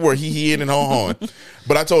were he and on.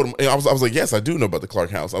 But I told him, I was like, yes, I do know about the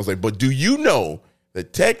Clark House. I was like, but do you know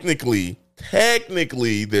that technically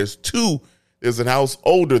technically there's two. There's an house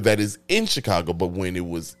older that is in Chicago, but when it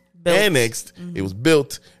was annexed, it was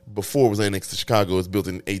built before it was annexed to Chicago. It was built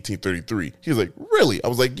in 1833. He was like, really? I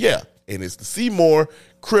was like, yeah. And it's the Seymour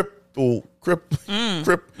Crip House.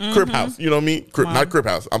 You know what I mean? Not Crip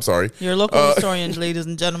House. I'm sorry. You're a local historian, ladies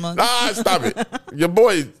and gentlemen. Stop it. Your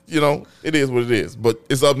boy, it is what it is. But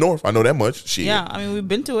it's up north. I know that much. Shit. Yeah, I mean, we've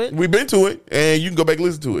been to it. We've been to it, and you can go back and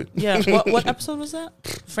listen to it. Yeah. What episode was that?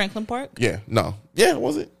 Franklin Park? Yeah. No. Yeah,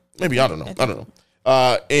 was it? Maybe. I don't know.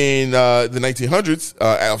 In the 1900s,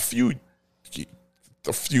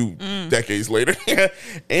 a few decades later,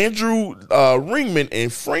 Andrew Ringman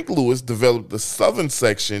and Frank Lewis developed the southern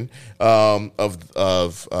section of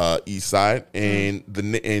East Side, and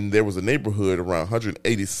there was a neighborhood around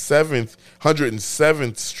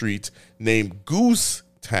 107th Street named Goose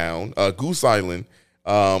Island.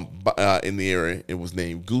 In the area, it was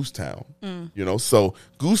named Goosetown. So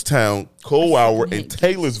Goosetown, Coldwater, and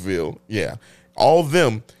Taylorsville, all of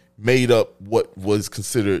them made up what was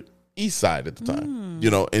considered East Side at the time.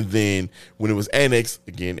 And then when it was annexed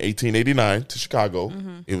again, 1889 to Chicago,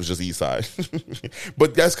 it was just East Side.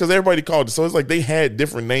 But that's because everybody called it. So it's like they had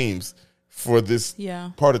different names for this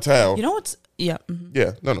part of town. You know what's Yeah.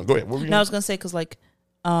 No. Go ahead. What were you I was gonna say because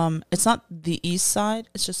it's not the East Side.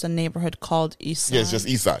 It's just a neighborhood called East Side. Yeah, it's just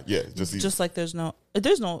East Side. Yeah, just like there's no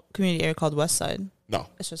community area called West Side. No,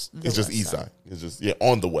 it's just East Side. It's just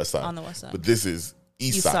on the West Side. On the West Side. But this is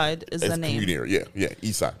East Side is the name. Community area. Yeah,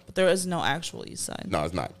 East Side. But there is no actual East Side. No,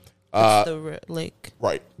 it's not. It's the lake.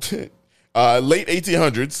 Right. Late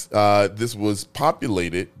 1800s. This was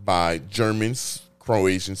populated by Germans,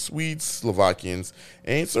 Croatians, Swedes, Slovakians,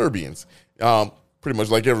 and Serbians. Pretty much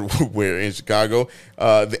like everywhere in Chicago.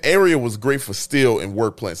 The area was great for steel and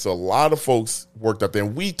work plants. So a lot of folks worked out there.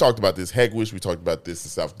 And we talked about this, Hegewisch. We talked about this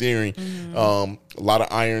in South Deering. A lot of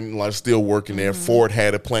iron, a lot of steel work in there. Ford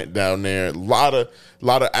had a plant down there. A lot of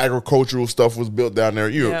agricultural stuff was built down there.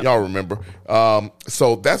 Y'all remember.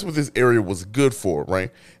 So that's what this area was good for,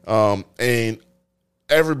 right? And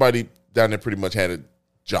everybody down there pretty much had a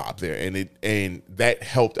job there. And that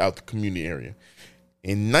helped out the community area.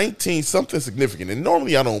 In something significant, and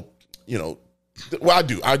normally I don't, I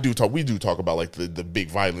do talk. We do talk about like the big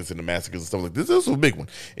violence and the massacres and stuff like this. This was a big one.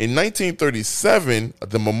 In 1937,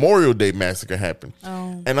 the Memorial Day massacre happened,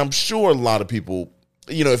 and I'm sure a lot of people,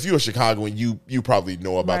 if you're a Chicagoan, you probably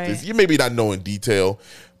know about this. You maybe not know in detail,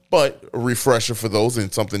 but a refresher for those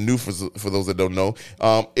and something new for those that don't know.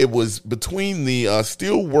 It was between the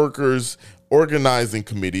steel workers organizing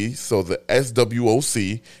committee, so the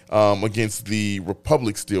SWOC, against the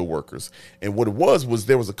Republic Steel Workers. And what it was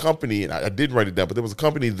there was a company, and I didn't write it down, but there was a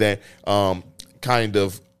company that kind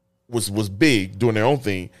of was big doing their own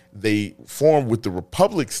thing. They formed with the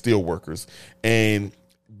Republic Steel Workers, and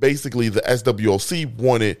basically the SWOC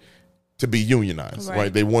wanted to be unionized,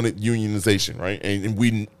 right? They wanted unionization, right? And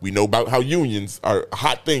we know about how unions are a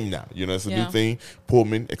hot thing now. It's a new thing.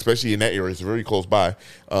 Pullman, especially in that area, it's very close by.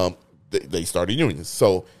 They started unions.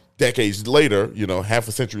 So decades later, half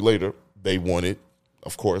a century later, they wanted,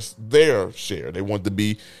 of course, their share. They wanted to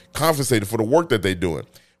be compensated for the work that they're doing.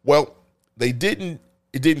 Well, it didn't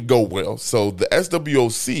go well. So the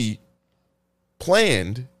SWOC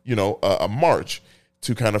planned, a march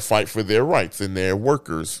to kind of fight for their rights and their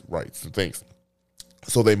workers' rights and things.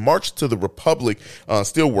 So they marched to the Republic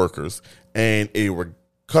Steel Workers, and they were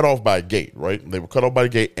cut off by a gate, right? They were cut off by the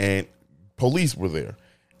gate, and police were there.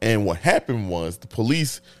 And what happened was the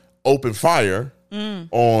police opened fire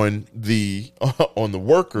on the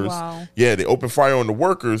workers. Wow. Yeah, they opened fire on the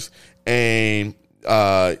workers, and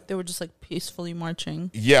they were just like peacefully marching.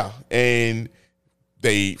 Yeah, and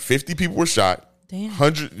 50 people were shot. Damn.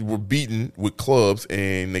 100 were beaten with clubs,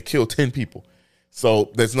 and they killed 10 people. So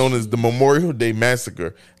that's known as the Memorial Day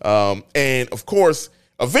Massacre. And of course,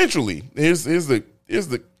 eventually, here's the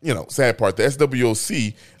sad part. The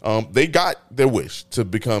SWOC, they got their wish to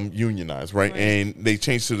become unionized, right? And they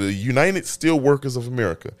changed to the United Steel Workers of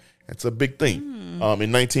America. That's a big thing. In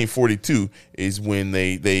 1942 is when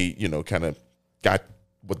they kind of got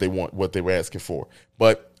what they were asking for.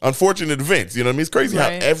 But unfortunate events, it's crazy how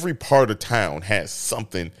every part of town has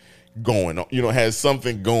something going on.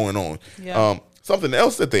 Yeah. Something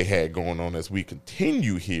else that they had going on as we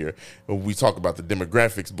continue here, when we talk about the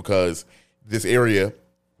demographics, because this area,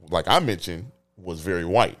 like I mentioned, was very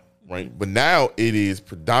white, right? But now it is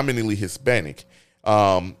predominantly Hispanic,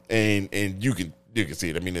 and you can see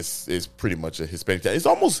it. I mean, it's pretty much a Hispanic town. It's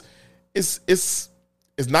almost it's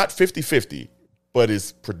not 50-50, but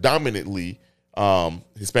it's predominantly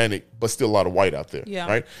Hispanic, but still a lot of white out there,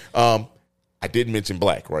 right? I did mention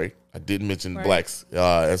black, right? I didn't mention blacks.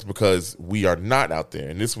 That's because we are not out there,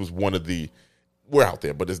 and this was one of the. We're out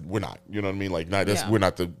there, but we're not. You know what I mean? Like,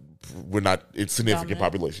 we're not. It's significant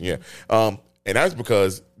population. Yeah. And that's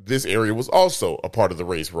because this area was also a part of the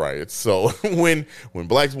race riots. So when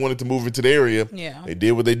blacks wanted to move into the area, they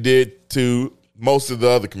did what they did to most of the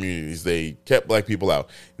other communities. They kept black people out.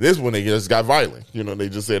 This one, they just got violent. You know, they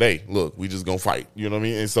just said, "Hey, look, we just gonna fight." You know what I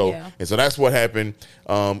mean? And so that's what happened.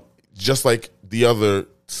 Just like the other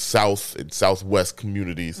South and Southwest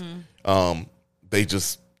communities, they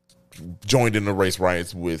just joined in the race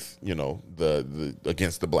riots with, you know, the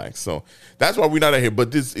against the blacks. So that's why we're not out here.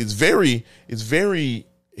 But this is very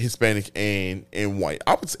Hispanic and white.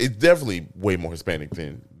 I would say it's definitely way more Hispanic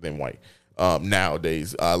than white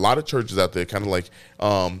nowadays. A lot of churches out there, kind of like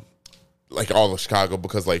all of Chicago,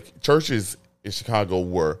 because like churches in Chicago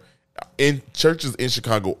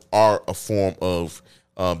are a form of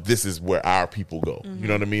this is where our people go. You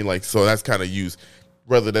know what I mean? Like, so that's kind of used.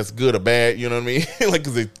 Whether that's good or bad, you know what I mean? Like,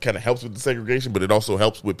 because it kind of helps with the segregation, but it also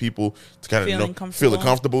helps with people to kind of feel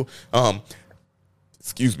comfortable.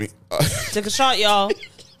 Excuse me. Take a shot, y'all.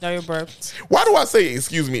 No, you're burped. Why do I say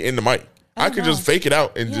excuse me in the mic? I could just fake it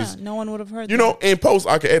out and just. No one would have heard. You know, in post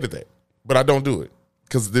I could edit that, but I don't do it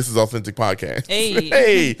because this is authentic podcast. Hey,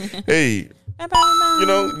 hey. You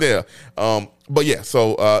know, yeah. But yeah.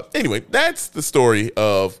 So anyway, that's the story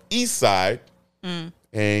of East Side.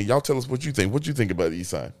 And y'all tell us what you think. What you think about the East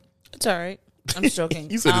Side? It's all right. I'm just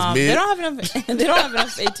joking. You said it's mid. They don't have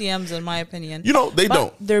enough ATMs, in my opinion. You know, they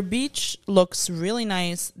don't. Their beach looks really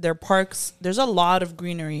nice. Their parks, there's a lot of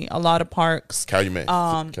greenery, a lot of parks. Calumet.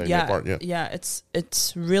 Calumet Park, yeah.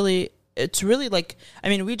 It's really like, I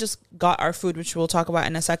mean, we just got our food, which we'll talk about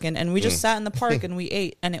in a second, and we just sat in the park and we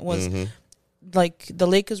ate, and it was like the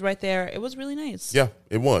lake is right there. It was really nice. Yeah,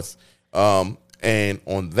 it was. And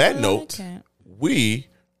on that note, we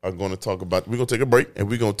are going to talk about, we're going to take a break and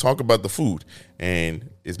we're going to talk about the food. And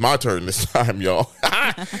it's my turn this time, y'all.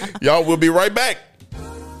 Y'all, we'll be right back.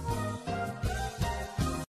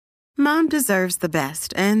 Mom deserves the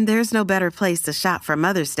best, and there's no better place to shop for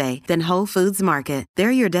Mother's Day than Whole Foods Market. They're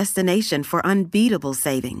your destination for unbeatable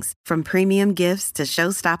savings, from premium gifts to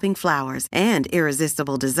show-stopping flowers and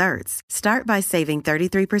irresistible desserts. Start by saving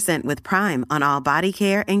 33% with Prime on all body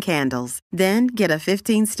care and candles. Then get a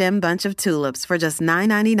 15-stem bunch of tulips for just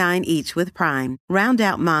 $9.99 each with Prime. Round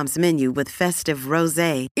out Mom's menu with festive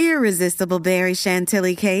rosé, irresistible berry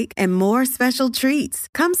chantilly cake, and more special treats.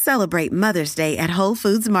 Come celebrate Mother's Day at Whole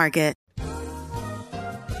Foods Market.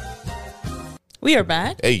 We are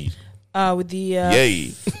back. Hey. With the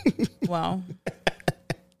yay. Wow.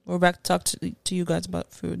 We're back to talk to you guys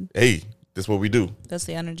about food. Hey, that's what we do. That's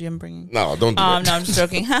the energy I'm bringing. No, don't do that. No, I'm just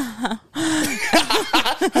joking.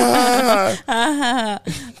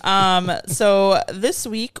 So this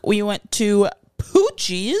week we went to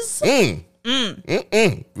Poochie's.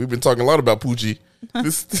 We've been talking a lot about Poochie.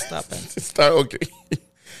 Stop it. Okay.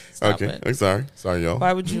 Stop okay. it. Sorry, y'all.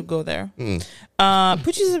 Why would you go there?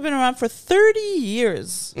 Poochie's have been around for 30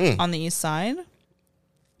 years on the East Side.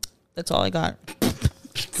 That's all I got.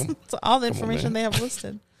 That's all the information they have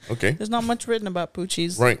listed. Okay. There's not much written about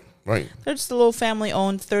Poochie's. Right. They're just a little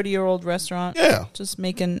family-owned 30-year-old restaurant. Yeah. Just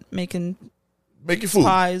making food.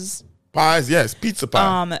 Pies. Pies, yes. Pizza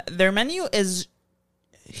pie. Their menu is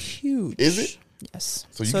huge. Is it? Yes.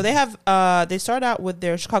 So they have they start out with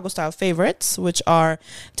their Chicago style favorites, which are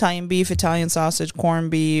Italian beef, Italian sausage, corned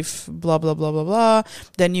beef, blah blah blah blah blah.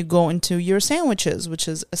 Then you go into your sandwiches, which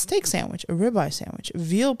is a steak sandwich, a ribeye sandwich,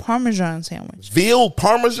 veal parmesan sandwich. Veal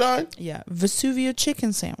parmesan? Yeah, Vesuvio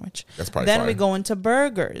chicken sandwich. That's probably Then fire. we go into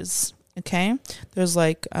burgers. Okay, there's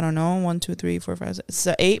like, I don't know, 1, 2, 3, 4, 5,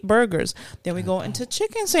 6, 8 burgers. Then we go into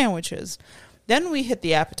chicken sandwiches. Then we hit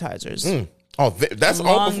the appetizers. Oh, that's all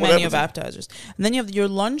long before menu of appetizers. And then you have your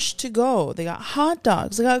lunch to go. They got hot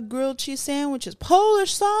dogs. They got grilled cheese sandwiches,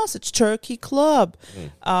 Polish sausage, turkey club.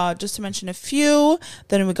 Just to mention a few.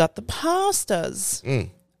 Then we got the pastas.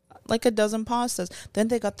 Like a dozen pastas. Then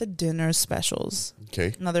they got the dinner specials.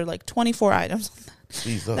 Okay. Another like 24 items.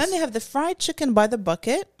 Jesus. Then they have the fried chicken by the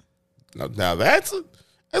bucket. Now that's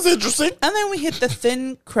interesting. And then we hit the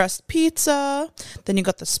thin crust pizza. Then you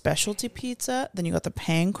got the specialty pizza. Then you got the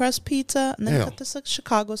pan crust pizza. And then you got this like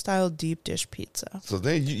Chicago style deep dish pizza. So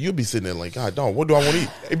then you'll be sitting there like, God, dog, what do I want to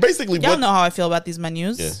eat? Basically, Y'all know how I feel about these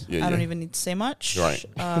menus. Yeah, I don't even need to say much. Right.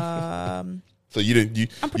 So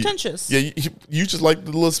I'm pretentious. You just like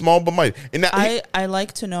the little small but mighty. And I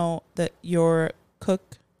like to know that your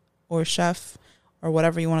cook or chef or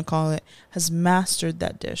whatever you want to call it has mastered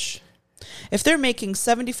that dish. If they're making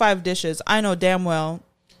 75 dishes, I know damn well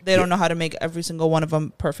They don't know how to make every single one of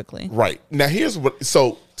them perfectly. Right. Now here's what.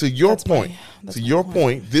 So to your point,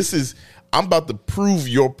 this is. I'm about to prove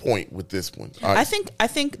your point with this one. All right. I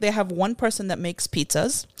think they have one person that makes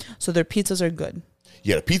pizzas, so their pizzas are good.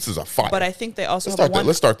 Yeah, the pizzas are fire. But I think they also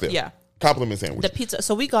Let's start there. Yeah. Compliment sandwich. The pizza.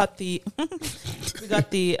 So we got the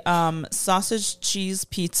sausage cheese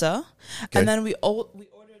pizza, and then we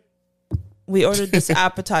ordered this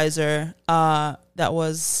appetizer that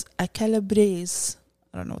was a calabrese.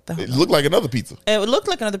 I don't know what the hell. It looked like another pizza. It looked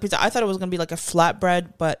like another pizza. I thought it was going to be like a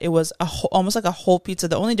flatbread, but it was almost like a whole pizza.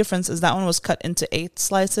 The only difference is that one was cut into 8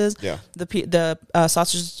 slices. Yeah. The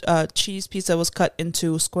sausage cheese pizza was cut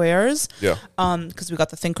into squares. Yeah. Because we got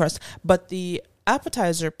the thin crust. But the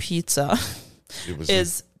appetizer pizza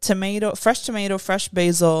is fresh tomato, fresh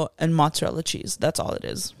basil, and mozzarella cheese. That's all it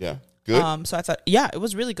is. Yeah. Good. So I thought, yeah, it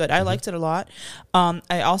was really good. I liked it a lot.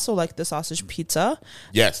 I also liked the sausage pizza.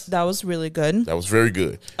 Yes. That was really good. That was very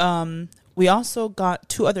good. We also got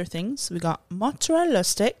 2 other things. We got mozzarella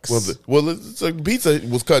sticks. The pizza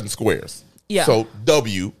was cut in squares. Yeah. So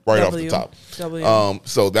W off the top.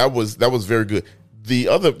 So that was very good.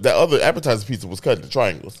 That other appetizer pizza was cut into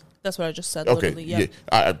triangles. That's what I just said. Okay. Yeah.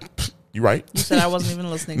 You right. You said I wasn't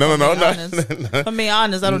even listening. No. If I'm being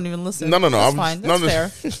honest, I don't even listen. No. That's fine. That's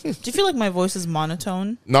fair. Do you feel like my voice is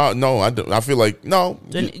monotone? No, I don't. I feel like no.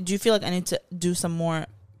 Do you feel like I need to do some more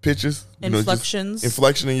pitches, inflections,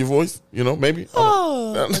 inflection in your voice? Maybe.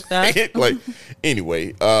 Like that.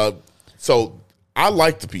 Anyway. So I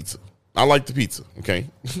like the pizza. Okay.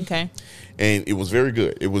 Okay. And it was very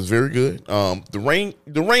good.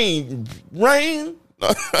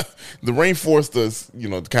 The rain forced us,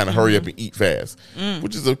 to kind of hurry up and eat fast,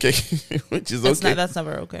 which is okay. That's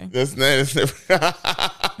never okay. That's never.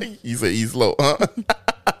 You say eat slow, huh?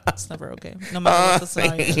 It's never okay, no matter what the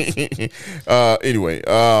scenario is. Anyway,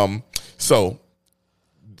 so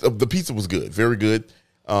the pizza was good, very good.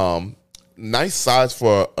 Nice size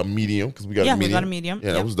for a medium because we got a medium. We got a medium.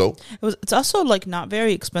 Yeah, that was dope. It's also like not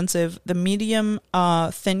very expensive. The medium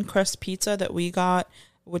thin crust pizza that we got,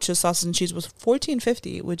 which is sausage and cheese, was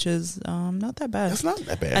 $14.50, which is not that bad. That's not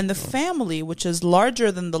that bad. And the family, which is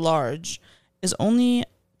larger than the large, is only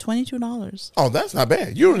 $22. Oh, that's not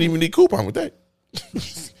bad. You don't even need coupon with that.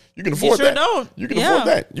 You can afford that. Don't. You can afford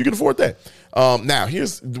that. You can afford that. Now,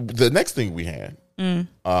 here's the next thing we had. Did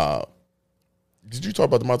you talk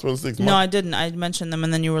about the mozzarella sticks? No, I didn't. I mentioned them,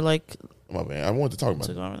 and then you were like, "My bad. I wanted to talk about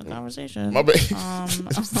to go over the conversation." My bad.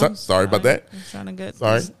 Sorry about that. I'm trying to get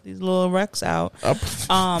these little wrecks out.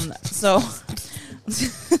 So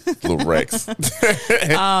little wrecks.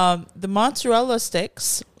 The mozzarella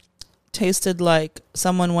sticks tasted like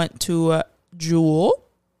someone went to Jewel,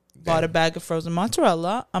 bought a bag of frozen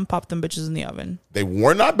mozzarella, and popped them bitches in the oven. They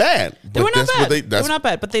were not bad. They were not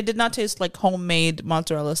bad, but they did not taste like homemade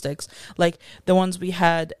mozzarella sticks, like the ones we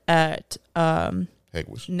had at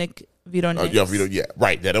Nick Vito Nick's. Yeah,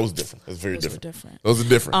 right. Yeah, that was different. That's very different. Those are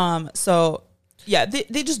different. So yeah,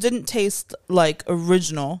 they just didn't taste like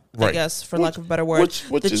original. Right. I guess, for lack of a better word,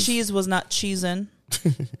 the cheese was not cheesing.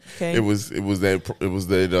 Okay. It was that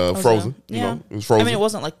frozen. It was frozen. I mean, it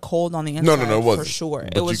wasn't like cold on the inside. No, it wasn't for sure.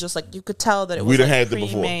 It was just like you could tell that it was like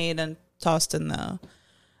pre-made and tossed in the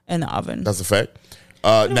oven. That's a fact.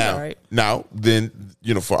 Now, then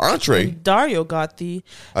for entree, and Dario got the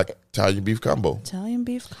Italian beef combo.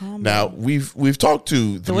 Now we've talked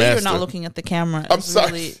to the way master. You're not looking at the camera. I'm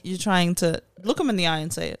sorry. Really, you're trying to look him in the eye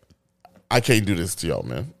and say it. I can't do this to y'all,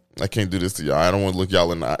 man. I can't do this to y'all. I don't want to look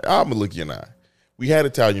y'all in the eye. I'm gonna look you in the eye. We had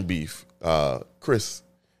Italian beef, Chris,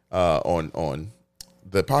 on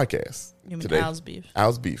the podcast. You mean today. Al's beef?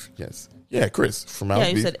 Al's beef, yes. Yeah, Chris from Al's beef.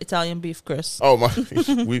 Yeah, you said Italian beef, Chris. Oh my,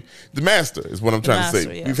 the master is what I'm trying to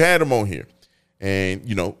say. Yeah. We've had him on here, and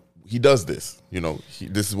he does this.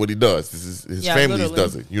 This is what he does. This is his family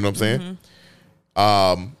does it. You know what I'm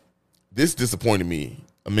saying? This disappointed me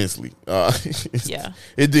immensely. Yeah,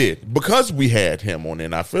 it did because we had him on,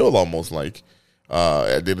 and I feel almost like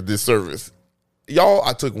I did a disservice. Y'all,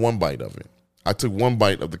 I took one bite of it. I took one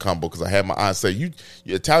bite of the combo because I had my eyes say, your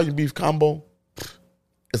Italian beef combo,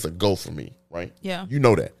 it's a go for me, right? Yeah. You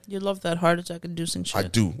know that. You love that heart attack inducing shit. I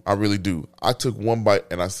do. I really do. I took one bite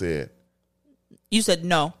and I said. You said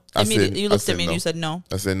no. You looked at me and you said no.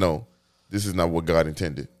 I said no. This is not what God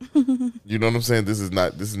intended. You know what I'm saying? This is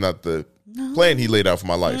not the plan He laid out for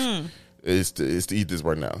my life. Is to eat this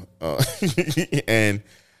right now. And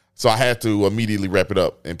so I had to immediately wrap it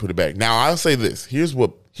up and put it back. Now I'll say this. Here's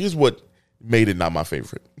what made it not my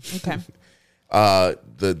favorite. Okay.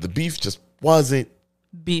 The beef just wasn't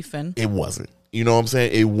beefing. It wasn't. You know what I'm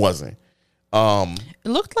saying? It wasn't. It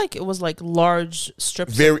looked like it was like large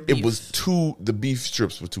strips. Very. Of beef. It was the beef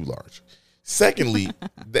strips were too large. Secondly,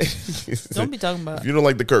 Don't be talking about. if you don't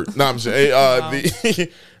like the curd. No, I'm saying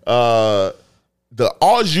the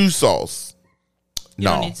au jus sauce. You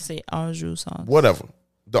don't need to say au jus sauce. Whatever.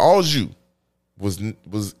 The au jus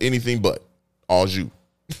was anything but au jus.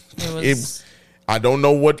 It was. I don't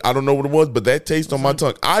know what it was, but that taste on my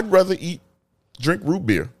tongue. I'd rather drink root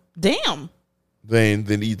beer Damn.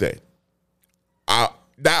 than eat that.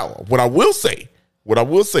 Now, what I will say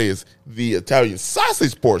is the Italian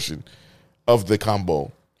sausage portion of the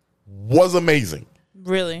combo was amazing.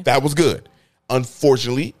 Really? That was good.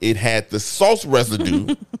 Unfortunately, it had the sauce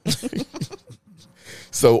residue.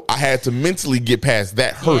 So I had to mentally get past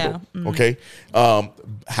that hurdle. Yeah. Mm-hmm. Okay.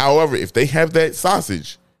 However, if they have that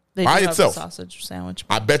sausage They by do have itself, a sausage sandwich.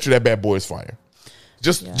 I bet you that bad boy is fire.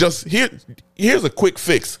 Here's a quick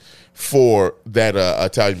fix for that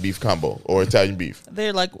Italian beef combo or Italian beef.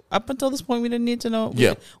 They're like, up until this point, we didn't need to know.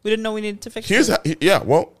 Yeah. We didn't know we needed to fix it.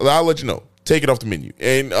 Well, I'll let you know. Take it off the menu,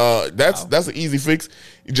 and that's an easy fix.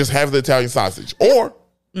 You just have the Italian sausage, or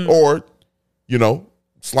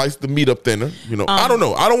slice the meat up thinner. I don't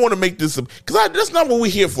know. I don't want to make this because that's not what we're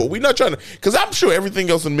here for. We're not trying to, because I'm sure everything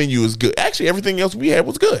else on the menu is good. Actually, everything else we had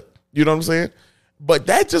was good. You know what I'm saying? But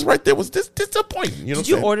that just right there was disappointing. Did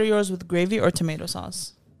you order yours with gravy or tomato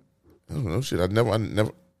sauce? I don't know. Shit, I never.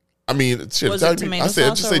 I mean, shit. Was it tomato I said,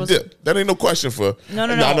 sauce just or say was dip. That ain't no question for. No.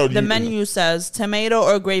 I know The menu says tomato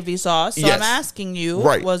or gravy sauce. So Yes. I'm asking you,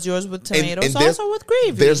 Right. was yours with tomato And sauce or with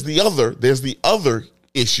gravy? There's the other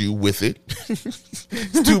issue with it.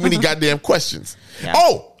 It's too many goddamn questions. Yeah.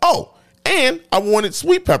 Oh, and I wanted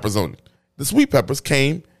sweet peppers on it. The sweet peppers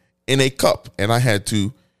came in a cup, and I had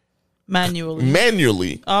to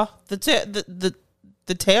manually. Oh, the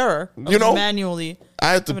terror. Of manually.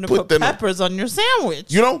 I had to having put them peppers on your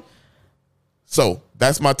sandwich. So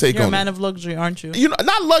that's my take You're on a man it. of luxury, aren't you?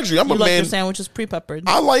 Not luxury. I'm You a like man. your sandwiches pre-peppered.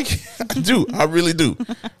 I do. I really do.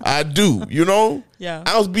 I do. Yeah.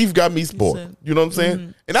 Ounce beef got me spoiled. said- You know what I'm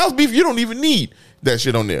saying? And ounce beef, you don't even need that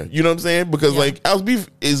shit on there. You know what I'm saying? Because ounce beef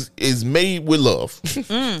is made with love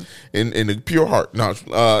in a pure heart. No,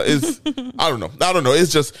 it's I don't know.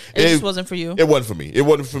 It's just it just wasn't for you. It wasn't for me. It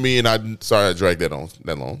wasn't for me, and I'm sorry I dragged that on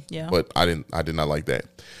that long. Yeah. But I did not like that.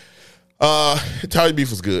 Italian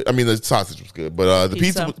beef was good. I mean, the sausage was good, but the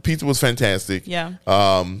pizza was fantastic. Yeah.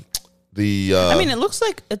 I mean, it looks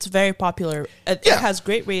like it's very popular. It has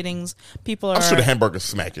great ratings. People are. I'm sure the hamburger's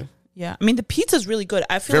smacking. Yeah. I mean, the pizza's really good.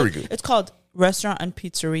 I feel Very like good. it's called Restaurant and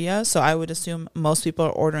Pizzeria, so I would assume most people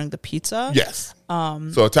are ordering the pizza. Yes.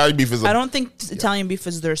 So Italian beef is. I don't think Italian beef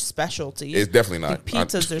is their specialty. It's definitely not. I think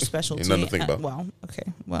pizza's their specialty. Ain't nothing to think about. Well, okay.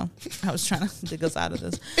 Well, I was trying to dig us out of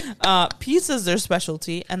this. Pizza's their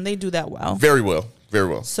specialty, and they do that well. Very well. Very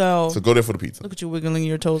well. So go there for the pizza. look at you wiggling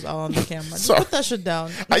your toes all on the camera. Just Sorry. put that shit down.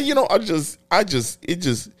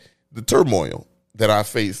 The turmoil that I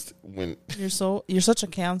faced when You're such a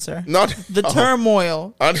Cancer. not The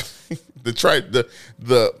turmoil,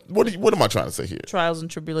 what am I trying to say here? trials and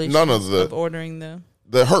tribulations No, of ordering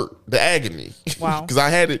the hurt, the agony. Wow. Because I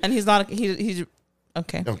had it. and he's not. He's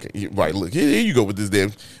okay. Okay, right. Look, here you go with this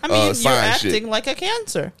damn. I mean, you're sign acting shit. like a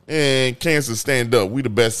Cancer. And Cancer, stand up. We the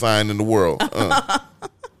best sign in the world.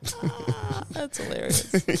 That's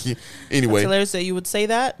hilarious. Anyway, It's hilarious that you would say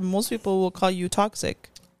that. Most people will call you toxic.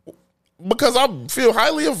 because I feel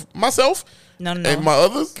highly of myself No. and my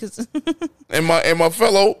others 'Cause- and my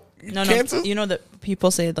fellow no. Cancers. You know that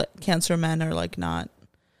people say that Cancer men are like not.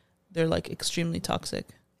 They're like extremely toxic.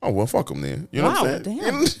 Oh well, fuck them then. You know Wow, what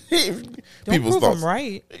I'm saying? Don't People's prove thoughts. them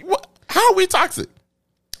right. What? How are we toxic?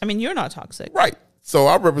 I mean, you're not toxic. Right. So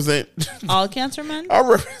I represent. All Cancer men. I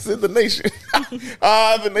represent the nation.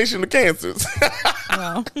 The nation of Cancers.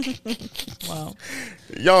 Wow. Wow.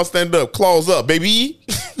 Y'all stand up, claws up, baby.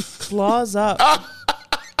 Claws up.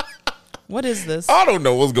 What is this? I don't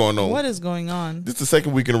know what's going on. What is going on? This is the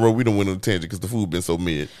second week in a row we don't went on a tangent because the food been so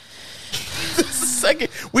mid. This is the second.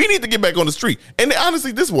 We need to get back on the street. And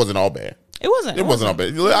honestly, this wasn't all bad. It wasn't. It wasn't all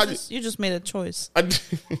bad. You just made a choice.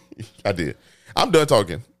 I did. I'm done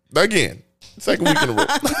talking. Again, second week in a row.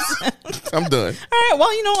 I'm done. All right.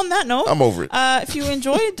 Well, on that note, I'm over it. If you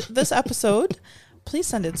enjoyed this episode, please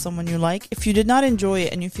send it to someone you like. If you did not enjoy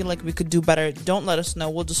it and you feel like we could do better, don't let us know.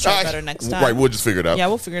 We'll just try better next time. Right, we'll just figure it out. Yeah,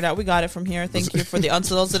 we'll figure it out. We got it from here. Thank you for the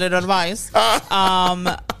unsolicited advice.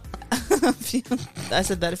 I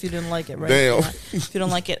said that if you didn't like it, right? Damn. Yeah, if you don't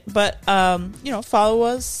like it. But, follow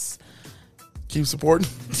us. Keep supporting.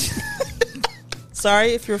 Sorry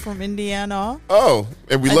if you're from Indiana. Oh,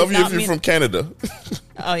 and we I love did you not if you're mean- from Canada.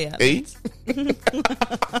 Oh, yeah. Eight?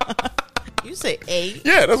 You say 8.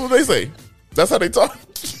 Yeah, that's what they say. That's how they talk.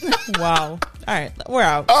 Wow. All right, we're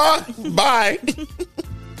out. Bye.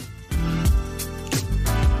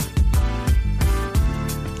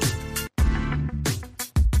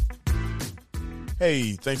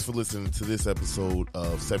 Hey, thanks for listening to this episode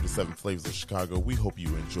of 77 Flavors of Chicago. We hope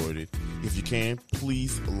you enjoyed it. If you can,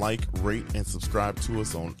 please like, rate, and subscribe to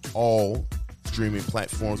us on all streaming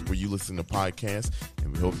platforms where you listen to podcasts.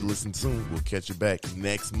 And we hope you listen soon. We'll catch you back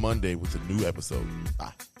next Monday with a new episode.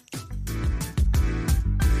 Bye.